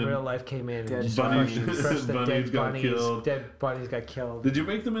came in. real life came in. Dead And just bunnies- crushed the bunnies dead got bunnies. killed. Dead bunnies got killed. Did you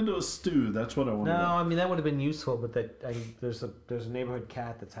make them into a stew? That's what I want No, to know. I mean that would have been useful, but there's a neighborhood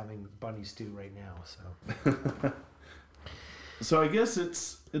cat that's having bunny stew right now. So So I guess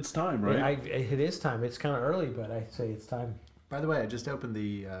it's time, right? it is time. It's kind of early, but I say it's time. By the way, I just opened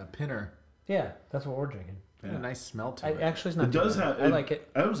the pinner. Yeah, that's what we're drinking. Got a nice smell to I it. actually it's not. It too does bad. have. I like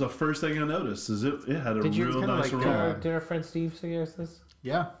it. That was the first thing I noticed. Is it had a Did you- real It's kinda nice like, aroma. Did our friend Steve suggest this?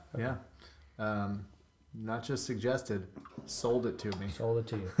 Yeah, yeah. Not just suggested, sold it to me. Sold it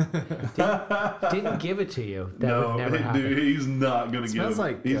to you. Didn't give it to you. That No, would never happen. dude, he's not gonna give. Smells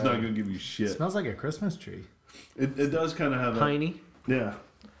like, he's not uh, gonna give you shit. It smells like a Christmas tree. It does kind of have Piney. a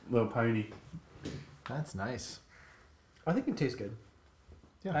little piney. That's nice. I think it tastes good.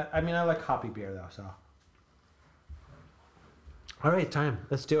 Yeah. I mean, I like hoppy beer though. So. All right, time.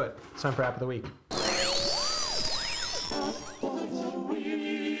 Let's do it. It's time for app of the week.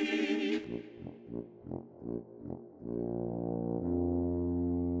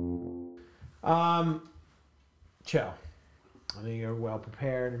 Joe, I know you're well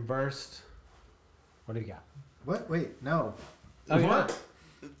prepared and versed. What do you got? What? Wait, no. Oh, you're What?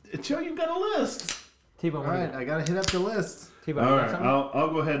 not? Joe, you've got a list. T-Bone, All what do you right, got? I gotta hit up the list. T-Bone, All you got right, something? I'll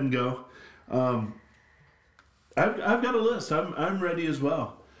go ahead and go. I've got a list. I'm ready as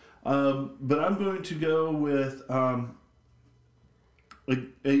well. But I'm going to go with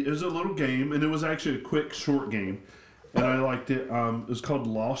it was a little game, and it was actually a quick, short game, and I liked it. It was called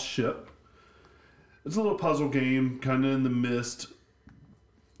Lost Ship. It's a little puzzle game, kind of in the Myst,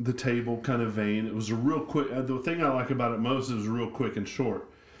 the table kind of vein. It was a real quick. The thing I like about it most is real quick and short.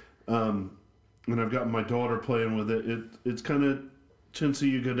 And I've got my daughter playing with it. It's kind of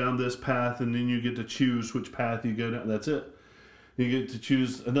chintzy. You go down this path, and then you get to choose which path you go down. That's it. You get to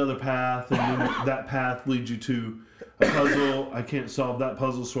choose another path, and then that path leads you to a puzzle. I can't solve that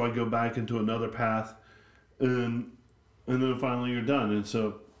puzzle, so I go back into another path, and then finally you're done. And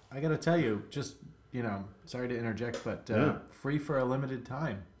so, I gotta tell you, just sorry to interject, but Yeah. free for a limited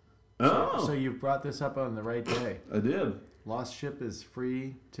time. oh, So you've brought this up on the right day. I did. Lost Ship is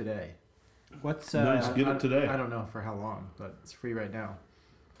free today. What's Nice. Get it today. I don't know for how long, but it's free right now.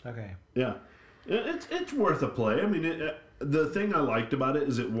 Okay. Yeah, it's worth a play. I mean, the thing I liked about it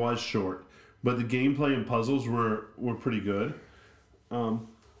is it was short, but the gameplay and puzzles were pretty good.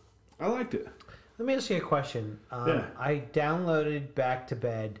 I liked it. Let me ask you a question. Yeah. I downloaded Back to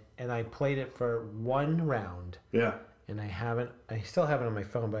Bed and I played it for one round, Yeah. and I still have it on my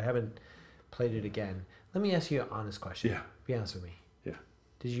phone, but I haven't played it again. Let me ask you an honest question. Yeah. Be honest with me. Yeah.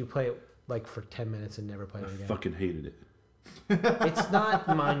 Did you play it like for 10 minutes and never play it again? Fucking hated it. It's not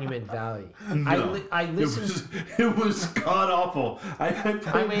Monument Valley. No. I listened. It was god awful. I played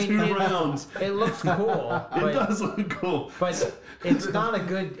I mean, 2 rounds. It looks cool. It But, does look cool. but it's not a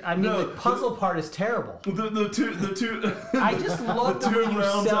good. I mean, No, the puzzle part is terrible. The two. I just love the the way 2 you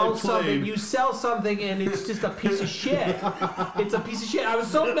rounds sell I something. played. You sell something and it's just a piece of shit. It's a piece of shit. I was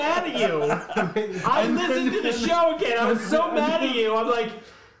so mad at you. I listened to the show again. I was so mad at you. I'm like,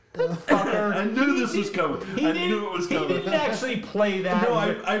 that fucker. I knew this was coming. I knew it was He coming. didn't actually play that. No,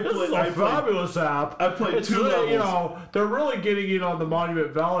 I This played- is a I played- fabulous app. I played It's 2 really, you levels. know, they're really getting in on the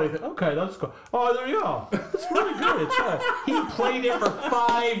Monument Valley thing. Okay, that's cool. Oh, there you go. It's really good. It's good. He played it for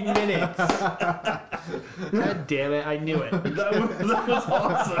 5 minutes. God damn it! I knew it. That was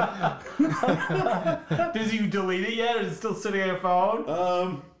awesome. Did you delete it yet? Or is it still sitting on your phone?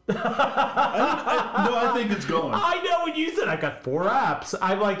 No, I think it's gone. I know when you said I got 4 apps.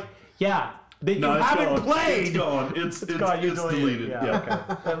 I'm like, yeah, that No, you it's haven't gone. played. It's gone. It's gone. You deleted. it. Yeah.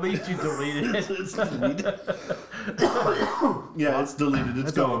 Okay. At least you deleted it. It's deleted. Yeah, it's deleted.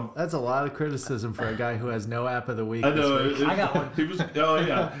 It's gone. That's a lot of criticism for a guy who has no app of the week. I know. This week. I got one. He was. Oh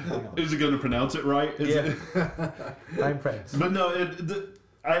yeah. Is he going to pronounce it right? Is Yeah. it- I'm friends. But no,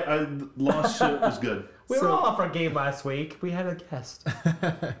 I Lost Ship was good. We were So- all off our game last week. We had a guest.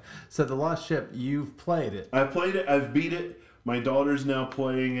 So the Lost Ship, you've played it. I played it. I've beat it. My daughter's now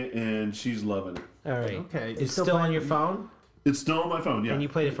playing it, and she's loving it. All right. Okay. It's still on your phone, It's still on my phone. Yeah. and you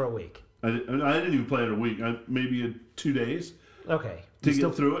played it for a week. I didn't even play it a week. Maybe 2 days Okay. to You get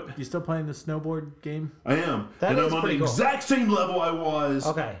still- through it. You still playing the snowboard game? I am, That and is I'm on the pretty cool. exact same level I was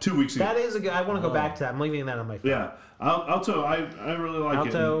Okay. 2 weeks ago. That is a good. I want to go back to that. I'm leaving that on my phone. Yeah, Alto. I really like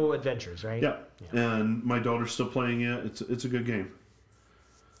it. Alto Adventures, right? Yeah. And my daughter's still playing it. It's a good game.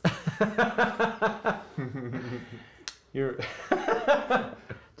 You're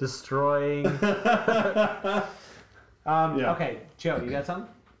destroying. Yeah. Okay, Joe, you got something?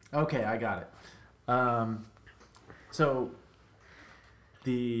 Okay, I got it. So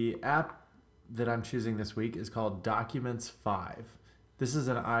the app that I'm choosing this week is called Documents 5. This is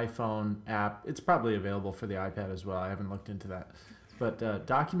an iPhone app. It's probably available for the iPad as well. I haven't looked into that. But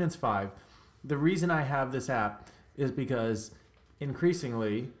Documents 5, the reason I have this app is because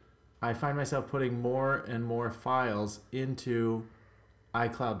increasingly I find myself putting more and more files into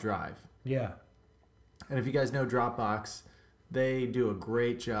iCloud Drive. Yeah. And if you guys know Dropbox, they do a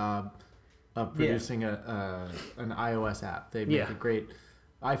great job of producing an iOS app. They make Yeah. a great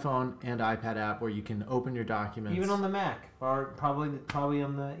iPhone and iPad app where you can open your documents. Even on the Mac, or probably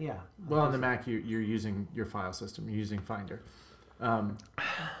on the Well, on the Mac, you're using your file system. You're using Finder.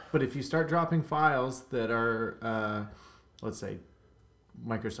 But if you start dropping files that are, let's say,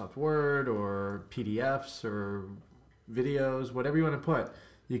 Microsoft Word or PDFs or videos, whatever you want to put,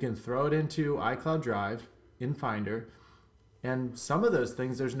 you can throw it into iCloud Drive in Finder. And some of those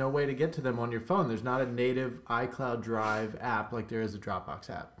things, there's no way to get to them on your phone. There's not a native iCloud Drive app like there is a Dropbox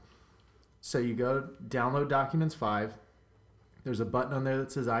app. So you go download Documents 5. There's a button on there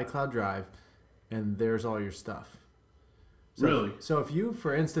that says iCloud Drive, and there's all your stuff. So Really? So if you,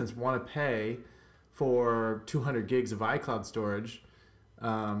 for instance, want to pay for 200 gigs of iCloud storage,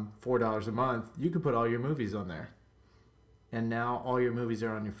 $4 a month, you could put all your movies on there. And now all your movies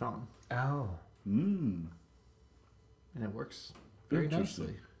are on your phone. Oh, Mm. And it works very Interesting.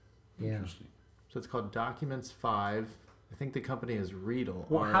 nicely. yeah. Interesting. So it's called Documents 5. I think the company is Readle.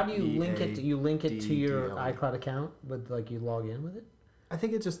 Well, how do you link it? Do you link it to your READL. iCloud account with you log in with it? I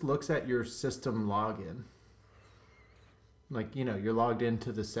think it just looks at your system login. Like, you're logged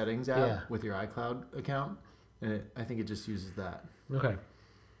into the settings app Yeah. with your iCloud account, and I think it just uses that. Okay.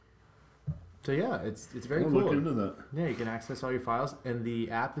 So yeah, it's very I'll cool. look into that. Yeah, you can access all your files, and the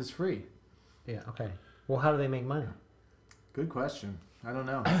app is free. Yeah. Okay. Well, how do they make money? Good question. I don't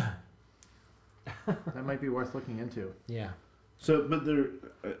know. That might be worth looking into. Yeah. So, but they're,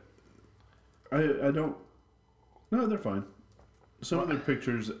 I don't. No, they're fine. Some of their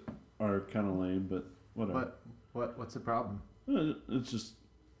pictures are kind of lame, but whatever. What's the problem? It's just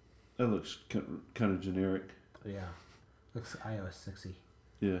that looks kind of generic. Yeah. Looks iOS 6y.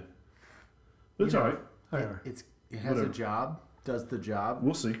 Yeah, but it's You know, all right. Whatever. It has Whatever. a job, does the job.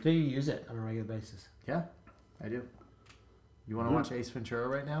 We'll see. Do you use it on a regular basis? Yeah, I do. You want to Mhm. watch Ace Ventura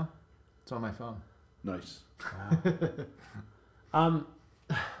right now? It's on my phone. Nice. Wow.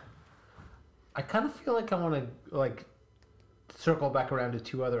 I kind of feel like I want to circle back around to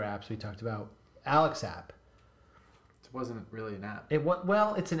 2 other apps we talked about. Alex app. It wasn't really an app.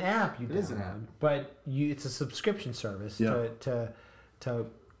 Well, it's an app. It is an app. but it's a subscription service Yeah. to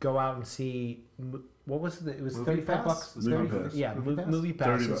go out and see. What was it? It was Movie $35. Pass? Movie 30 Pass. Yeah, Movie Pass? Movie Pass.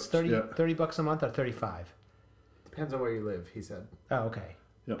 $30, It's 30 yeah. $30 a month or 35. Depends on where you live, he said. Oh, okay.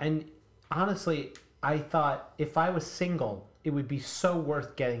 Yep. And honestly, I thought if I was single, it would be so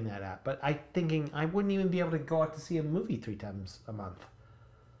worth getting that app. But I thinking I wouldn't even be able to go out to see a movie 3 times a month.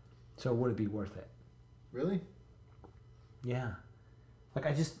 So would it be worth it? Really? Yeah. Like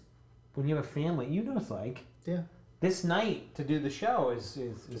when you have a family, you know, it's like Yeah. this night to do the show is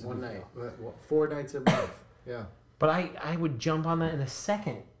a One big night. deal. 4 nights a month. Yeah. But I would jump on that in a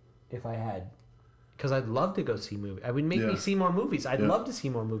second if I had, because I'd love to go see movies. I would make me Yeah. see more movies. I'd Yeah. love to see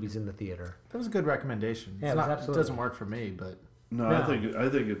more movies in the theater. That was a good recommendation. Yeah, It's it was not, it absolutely. doesn't work for me, but No, No. I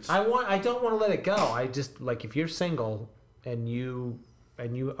think it's. I don't want to let it go. I just like if you're single and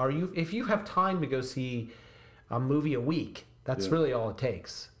if you have time to go see a movie a week, that's Yeah. really all it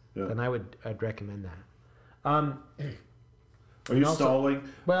takes. Yeah. Then I'd recommend that. Are you also- stalling?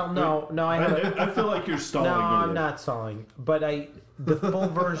 Well, no, I have. I feel like you're stalling. No, over I'm there. not stalling. But the full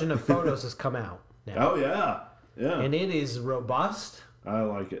version of Photos has come out now, Oh yeah, yeah. and it is robust I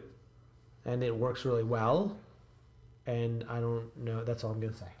like it. and it works really well. And I don't know. That's all I'm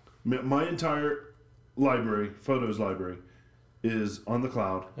gonna say. My entire library, photos library, is on the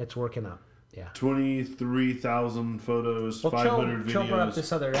cloud. It's working out. Yeah. 23,000 photos, Well, 500 Joe brought up videos.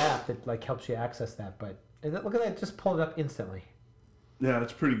 this other app that like helps you access that, but look at that, just pulled it up instantly. Yeah,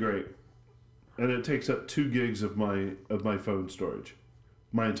 it's pretty great, and it takes up 2 gigs of my phone storage,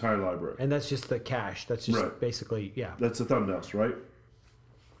 my entire library. And that's just the cache. That's just Right. basically, yeah. That's the thumbnails, right?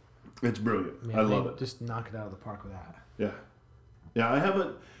 It's brilliant. Man, I love they it. Just knock it out of the park with that. Yeah, yeah. I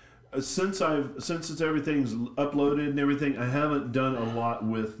haven't since it's everything's uploaded and everything. I haven't done a lot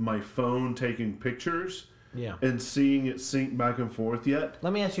with my phone taking pictures Yeah. and seeing it sync back and forth yet.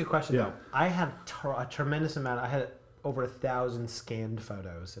 Let me ask you a question. Yeah. Though. I had a tremendous amount. I had over 1,000 scanned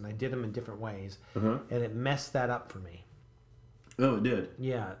photos, and I did them in different ways, Uh-huh. and it messed that up for me. Oh, it did.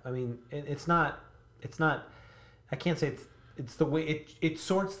 Yeah, I mean, it's not. I can't say it's the way it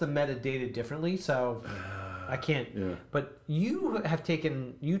sorts the metadata differently, so I can't. Yeah. But you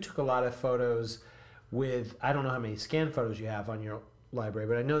took a lot of photos with, I don't know how many scanned photos you have on your library,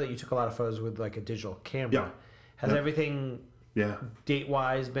 but I know that you took a lot of photos with like a digital camera. Yeah. Has Yeah. everything Yeah. date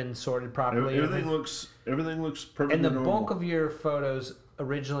wise been sorted properly? Everything looks perfectly and the normal. bulk of your photos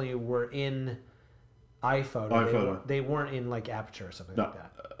originally were in iPhoto. iPhoto. They weren't in like Aperture or something No. like that.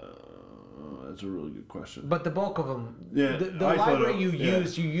 That's a really good question. But the bulk of them, Yeah, the iPhoto, library you yeah.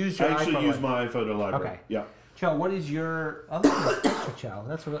 used your I actually iPhone. use my iPhoto library. Okay. Yeah. Chow, what is your? Oh, look at this picture, Chow.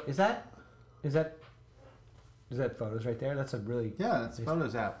 That's is that photos right there? That's a really. yeah, it's a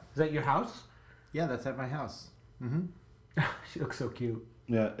Photos app. Is that your house? Yeah, that's at my house. She looks so cute.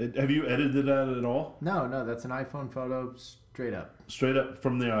 Yeah. Have you edited that at all? No, that's an iPhone photo straight up. Straight up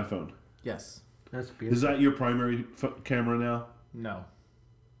from the iPhone. Yes. That's beautiful. Is that your primary camera now? No.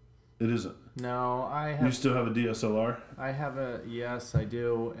 It isn't. No, You still have a DSLR? yes, I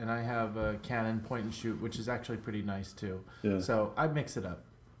do, and I have a Canon point and shoot, which is actually pretty nice too. Yeah. So I mix it up.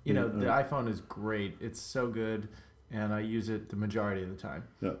 You know, the iPhone is great. It's so good, and I use it the majority of the time.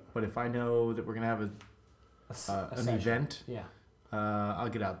 Yeah. But if I know that we're gonna have an session. event, Yeah. I'll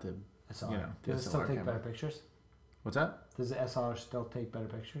get out the SLR. you know, Does it still DSLR take camera. better pictures? What's that? Does the SLR still take better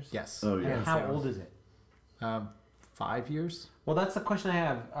pictures? Yes. Oh, yeah. And Hands how down. old is it? 5 years. Well, that's the question I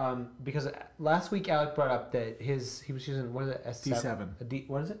have. Because last week Alec brought up that he was using, what is it? D7.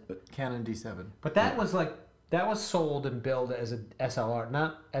 What is it? Canon D7. But that was sold and billed as a SLR,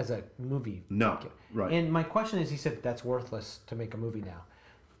 not as a movie. No. Right. And my question is, he said that's worthless to make a movie now.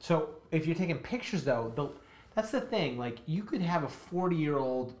 So if you're taking pictures, though, that's the thing. Like you could have a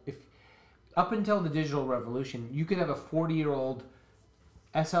 40-year-old, if up until the digital revolution, you could have a 40-year-old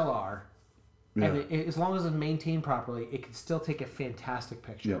SLR, Yeah. and as long as it's maintained properly, it could still take a fantastic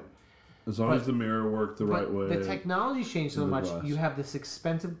picture. Yep. As long But- as the mirror worked the right way. The technology's changed so and the much. glass. You have this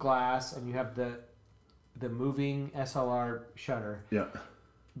expensive glass, and you have the moving SLR shutter. Yeah.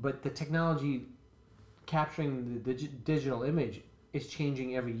 But the technology capturing the digital image is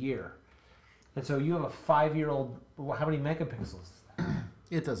changing every year. And so you have a 5-year-old. How many megapixels is that?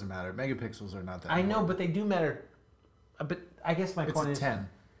 It doesn't matter. Megapixels are not that. I know, important. but they do matter. But I guess my It's point a is 10.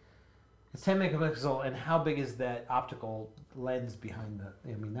 It's 10 megapixel, and how big is that optical lens behind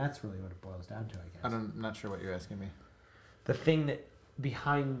the? I mean, that's really what it boils down to, I guess. I'm not sure what you're asking me. The thing that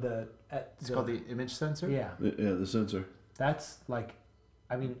behind the. It's called the image sensor. Yeah, Yeah, the sensor. that's like,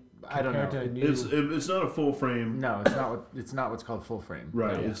 I mean, I don't compared know. to a new. It's not a full frame. No, it's not what's called full frame.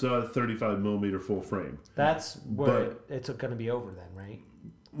 Right. Yeah. It's not a 35 millimeter full frame. That's where But- it's going to be over then, right?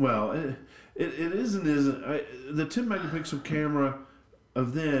 Well, it is and isn't. The 10 megapixel camera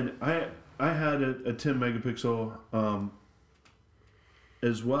of then, I had a 10 megapixel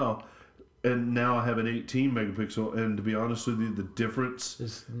as well. and now I have an 18 megapixel, and to be honest with you, the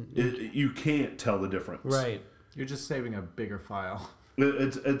difference you can't tell the difference. Right. You're just saving a bigger file.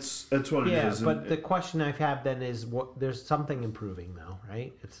 It's what it is. Yeah, but the question I've had then is, what? There's something improving though,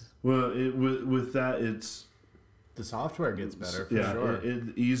 right? It's with that, it's The software gets better for yeah, sure.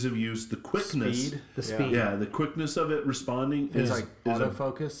 ease of use, the quickness, Speed. the speed. yeah, the quickness of it responding It's is like is a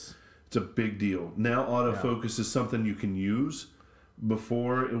autofocus. It's a big deal. Now autofocus is something you can use.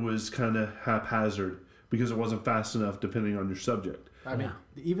 Before it was kind of haphazard because it wasn't fast enough depending on your subject. I mean,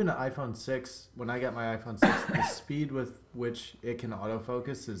 even the iPhone 6, when I got my iPhone 6, the speed with which it can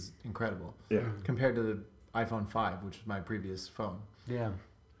autofocus is incredible. Yeah. Compared to the iPhone 5, which was my previous phone. Yeah.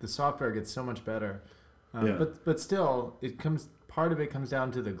 The software gets so much better. Yeah. But still, part of it comes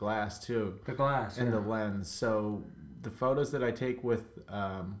down to the glass too. The glass And the lens. So the photos that I take with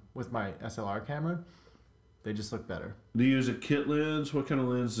my SLR camera, they just look better. Do you use a kit lens? What kind of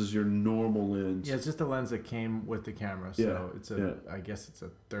lens is your normal lens? Yeah, it's just a lens that came with the camera. So Yeah, it's yeah. I guess it's a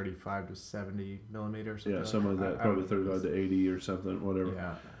 35 to 70 millimeter or something. Yeah, something like that. Probably 35 to 80 or something, whatever.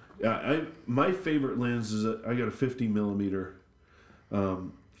 Yeah. Yeah, my favorite lens is I got a 50 millimeter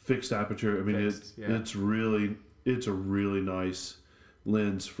fixed aperture. I mean, Fixed, yeah. it's a really nice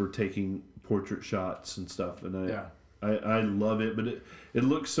lens for taking portrait shots and stuff. And I love it, but it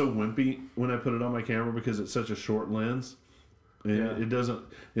looks so wimpy when I put it on my camera because it's such a short lens. And Yeah. it doesn't,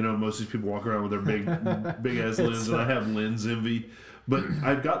 most of these people walk around with their big ass lens, and I have lens envy. But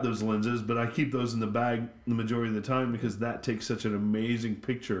I've got those lenses, but I keep those in the bag the majority of the time because that takes such an amazing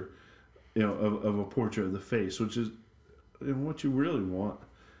picture, of a portrait of the face, which is what you really want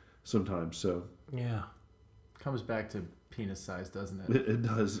sometimes. So Yeah. Comes back to penis size, doesn't it? it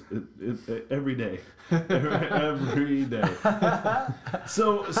does it every day, every day.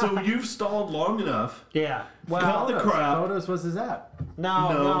 So you've stalled long enough. Yeah. Cut Well, the crap. Photos was his app.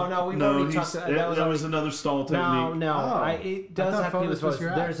 no. We've already talked. That was another stall technique. No. Oh. It does I have thought to do with photos was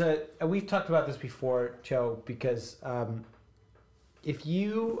photos. your There's we've talked about this before, Joe, because if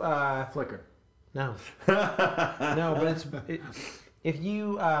you Flickr. no, but if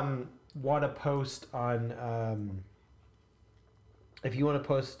you want to post on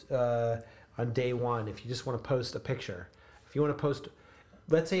on day one, if you just want to post a picture, if you want to post,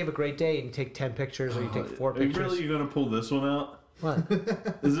 let's say you have a great day and you take 10 pictures or you take 4 Are you pictures. really going to pull this one out? What?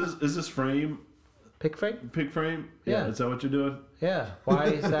 Is this frame Pick frame? pick frame? Yeah. Is that what you're doing? Yeah. Why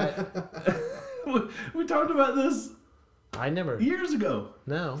is that? We talked about this I never. years ago.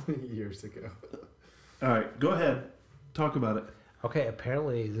 No. Years ago. All right, go ahead. Talk about it. Okay.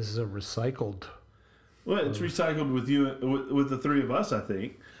 Apparently, this is a recycled. Well, it's recycled with you, with the three of us, I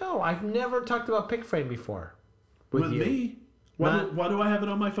think. No, I've never talked about pick frame before. With you. me? Not- Why do I have it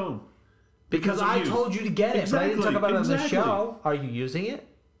on my phone? Because of I you. told you to get it, but I didn't talk Exactly, about it on the exactly. show. Are you using it?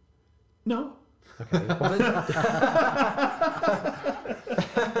 No. Okay. Well, then,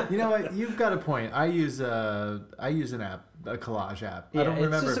 You know what? You've got a point. I use an app, a collage app. I don't it's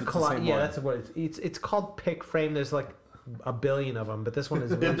remember just if a it's the collage. same Yeah, one. that's what it's called pick frame. There's like a billion of them, but this one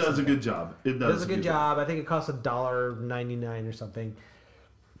is. It does a good job. It does a good job. I think it costs $1.99 or something.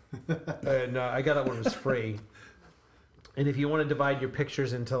 And I got it when it was free. And if you want to divide your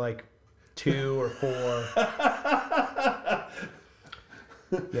pictures into like 2 or 4,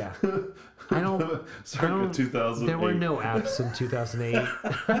 yeah, I don't. Circa 2008. There were no apps in 2008.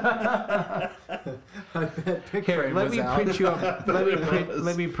 I bet Pick Here, Frame let was me out. print you up.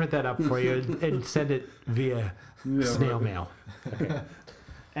 Let me print that up for you and send it via snail mail. Okay.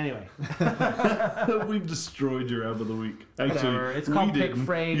 Anyway, We've destroyed your app of the week. Actually, whatever. It's we called pick didn't.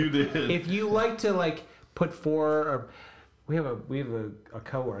 frame. You did. If you like to put 4, or we have a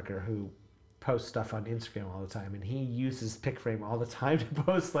coworker who posts stuff on Instagram all the time, and he uses pick frame all the time to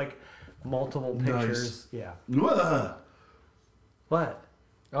post multiple pictures. Yeah. Whoa. What?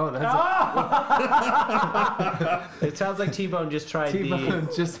 Oh, that's It sounds like T-Bone just tried T-Bone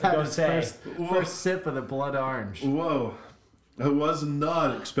just had Don't his say. first sip of the blood orange. Whoa. I was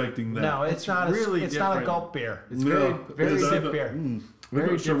not expecting that. No, it's not. really It's not a different. gulp beer. It's No, very it's sip not- beer. I'm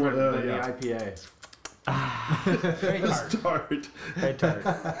very not sure different what- than yeah. the IPA. Very It's tart. tart. Very tart.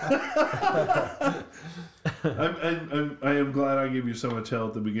 I am glad I gave you so much hell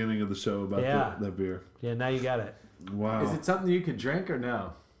at the beginning of the show about Yeah. that beer. Yeah, now you got it. Wow. Is it something you could drink or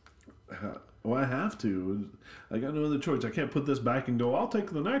no? Well, I have to. I got no other choice. I can't put this back and go, I'll take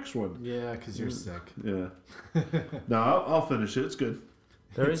the next one. Yeah, because you're sick. Yeah. No, I'll finish it. It's good.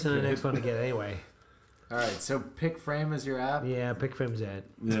 There isn't a next one to get anyway. All right, so pick frame as your app. Yeah, pick frame's it.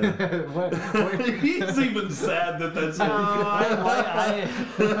 Yeah. He's even sad that that's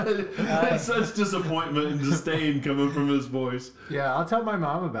That's such disappointment and disdain coming from his voice. Yeah, I'll tell my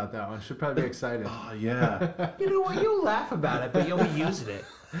mom about that one. She'll probably be excited. Oh, yeah. You know what? You'll laugh about it, but you'll be using it.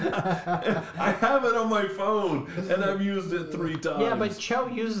 I have it on my phone, and I've used it 3 times. Yeah, but Cho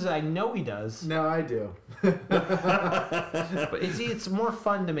uses it. I know he does. No, I do. But see, it's more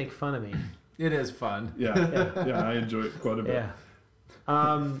fun to make fun of me. It is fun. Yeah, I enjoy it quite a bit. Yeah.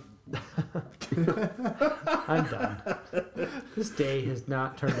 I'm done. This day has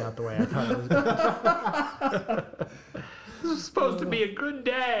not turned out the way I thought it was going to. This was supposed to be a good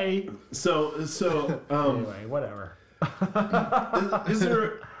day. So Anyway, whatever. is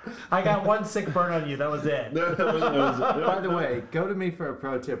there? I got one sick burn on you. That was it. That was it. By the way, go to me for a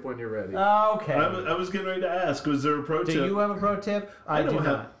pro tip when you're ready. Okay. I was getting ready to ask, was there a pro tip? Do you have a pro tip? I do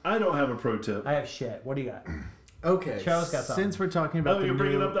not. I don't have a pro tip. I have shit. What do you got? Okay, Cho's got something. since we're talking about Oh, the you're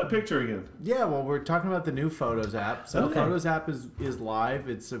bringing new, up that picture again. Yeah, well, we're talking about the new Photos app. So the Okay. Photos app is live.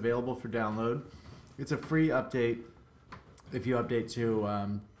 It's available for download. It's a free update if you update to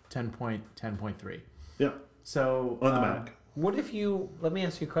 10.10.3. Yeah, So on the Mac. What if you? Let me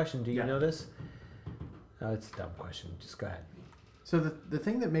ask you a question. Do you Yeah. know this? It's a dumb question. Just go ahead. So the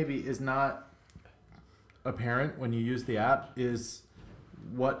thing that maybe is not apparent when you use the app is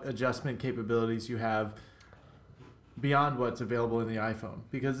what adjustment capabilities you have beyond what's available in the iPhone.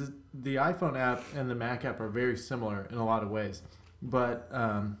 Because the iPhone app and the Mac app are very similar in a lot of ways. But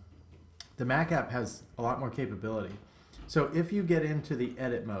the Mac app has a lot more capability. So if you get into the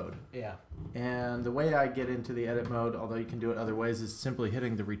edit mode, Yeah. and the way I get into the edit mode, although you can do it other ways, is simply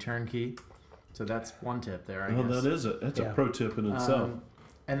hitting the return key. So that's one tip there, I Well, guess. that's Yeah. a pro tip in itself.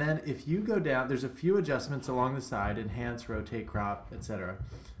 And then if you go down, there's a few adjustments along the side, enhance, rotate, crop, etc.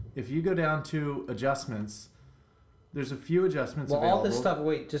 If you go down to adjustments, there's a few adjustments Well, available. all this stuff.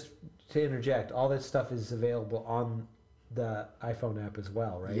 Wait, just to interject. All this stuff is available on the iPhone app as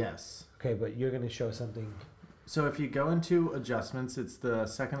well, right? Yes. Okay, but you're going to show something. So if you go into adjustments, it's the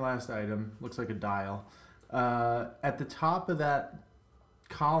second last item. Looks like a dial. At the top of that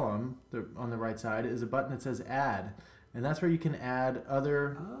column, on the right side, is a button that says Add, and that's where you can add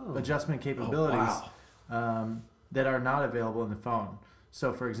other adjustment capabilities that are not available in the phone.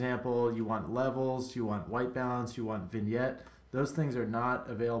 So, for example, you want levels, you want white balance, you want vignette. Those things are not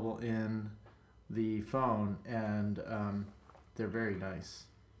available in the phone, and they're very nice.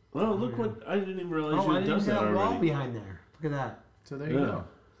 Oh, look what I didn't even realize Oh, you I had didn't done see that that wall already. behind there. Look at that. So there you Yeah.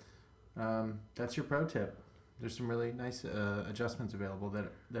 go. That's your pro tip. There's some really nice adjustments available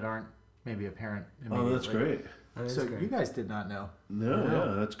that aren't maybe apparent Oh, immediately. that's great. That is So great. you guys did not know. No, Wow.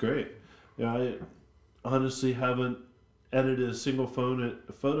 yeah, that's great. Yeah, I honestly haven't edited a single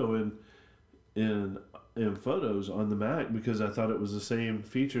photo in Photos on the Mac because I thought it was the same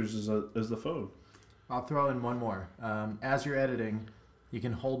features as the phone. I'll throw in one more. As you're editing, you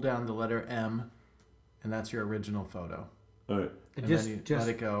can hold down the letter M, and that's your original photo. All right. And Just, then you just,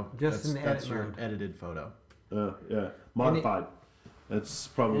 let it go. just in that's edit your mode. edited photo. Yeah, modified. That's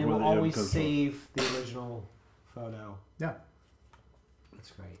probably and it where will the M always comes save the original photo. Yeah,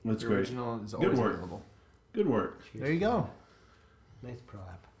 That's great. from. That's the great. original is Good always work. available. Good work. Cheers There you to go. that. Nice pro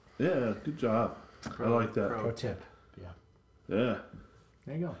app. Yeah, good job. I like that. Pro tip. Yeah. Yeah.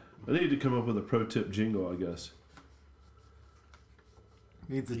 There you go. I need to come up with a pro tip jingle, I guess.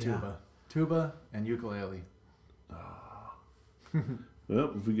 Needs a Yeah. tuba and ukulele.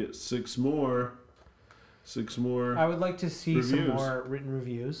 Well, if we get six more. I would like to see some Reviews. more written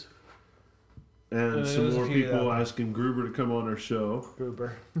reviews. And some there's a more few people that- asking Gruber to come on our show.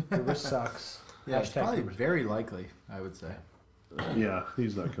 Gruber. Gruber sucks. Yeah, it's Hashtag probably Gruber. very likely, I would say. Yeah,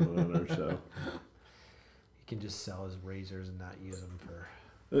 he's not coming on our show. He can just sell his razors and not use them for.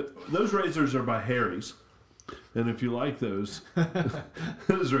 Those razors are by Harry's. And if you like those,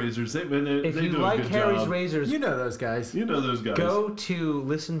 those razors, they If they you do a like good Harry's job. razors, You know those guys. You know those guys. go to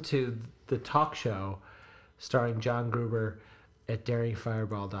listen to the talk show starring John Gruber at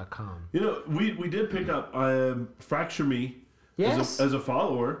daringfireball.com. You know, we did pick up Fracture Me Yes. as a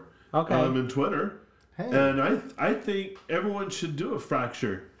follower Okay. in Twitter. Hey, And I think everyone should do a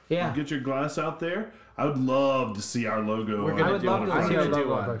fracture. Yeah. Get your glass out there. I would love to see our logo. we're on I gonna would do love one. to I'm see gonna our do logo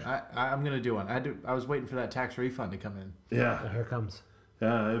one. version. I'm gonna do one. I was waiting for that tax refund to come in. Yeah. Here it comes.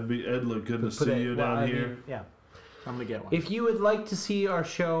 Yeah, it'd look good to Put see it- you well, down I here. mean, yeah. I'm gonna get one. If you would like to see our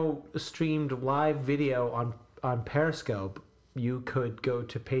show streamed live video on Periscope, you could go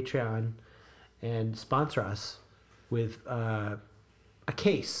to Patreon and sponsor us with a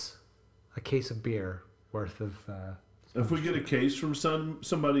case of beer worth of. If we get a case from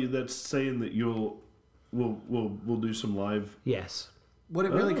somebody that's saying that you'll we'll do some live. Yes. What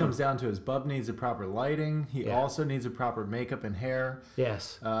it really comes down to is Bub needs a proper lighting. He Yeah. also needs a proper makeup and hair.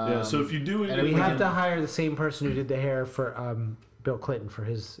 Yes. Yeah. So if you do it, and if we we have can- to hire the same person who did the hair for Bill Clinton for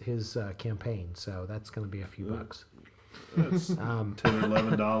his campaign. So that's going to be a few bucks. That's $10 or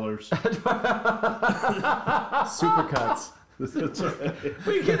 $11. Supercuts. That's right.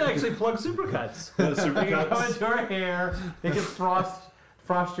 We can actually plug Supercuts. Yeah, You can go Supercuts. into our hair. You can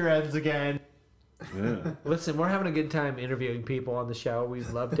frost your ends again. Yeah. Listen, we're having a good time interviewing people on the show. We'd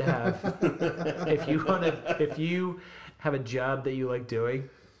love to have. If you have a job that you like doing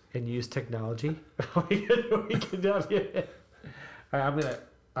and use technology, we can have you. All right,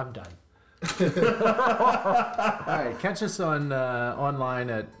 I'm done. All right, catch us on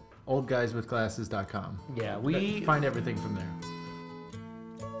online at oldguyswithglasses.com. Yeah, we Find everything from there.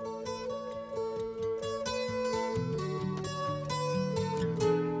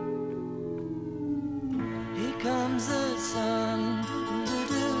 Here comes the sun,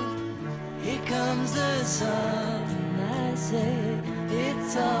 doo-doo. Here comes the sun. I say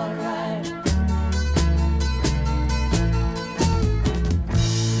it's alright.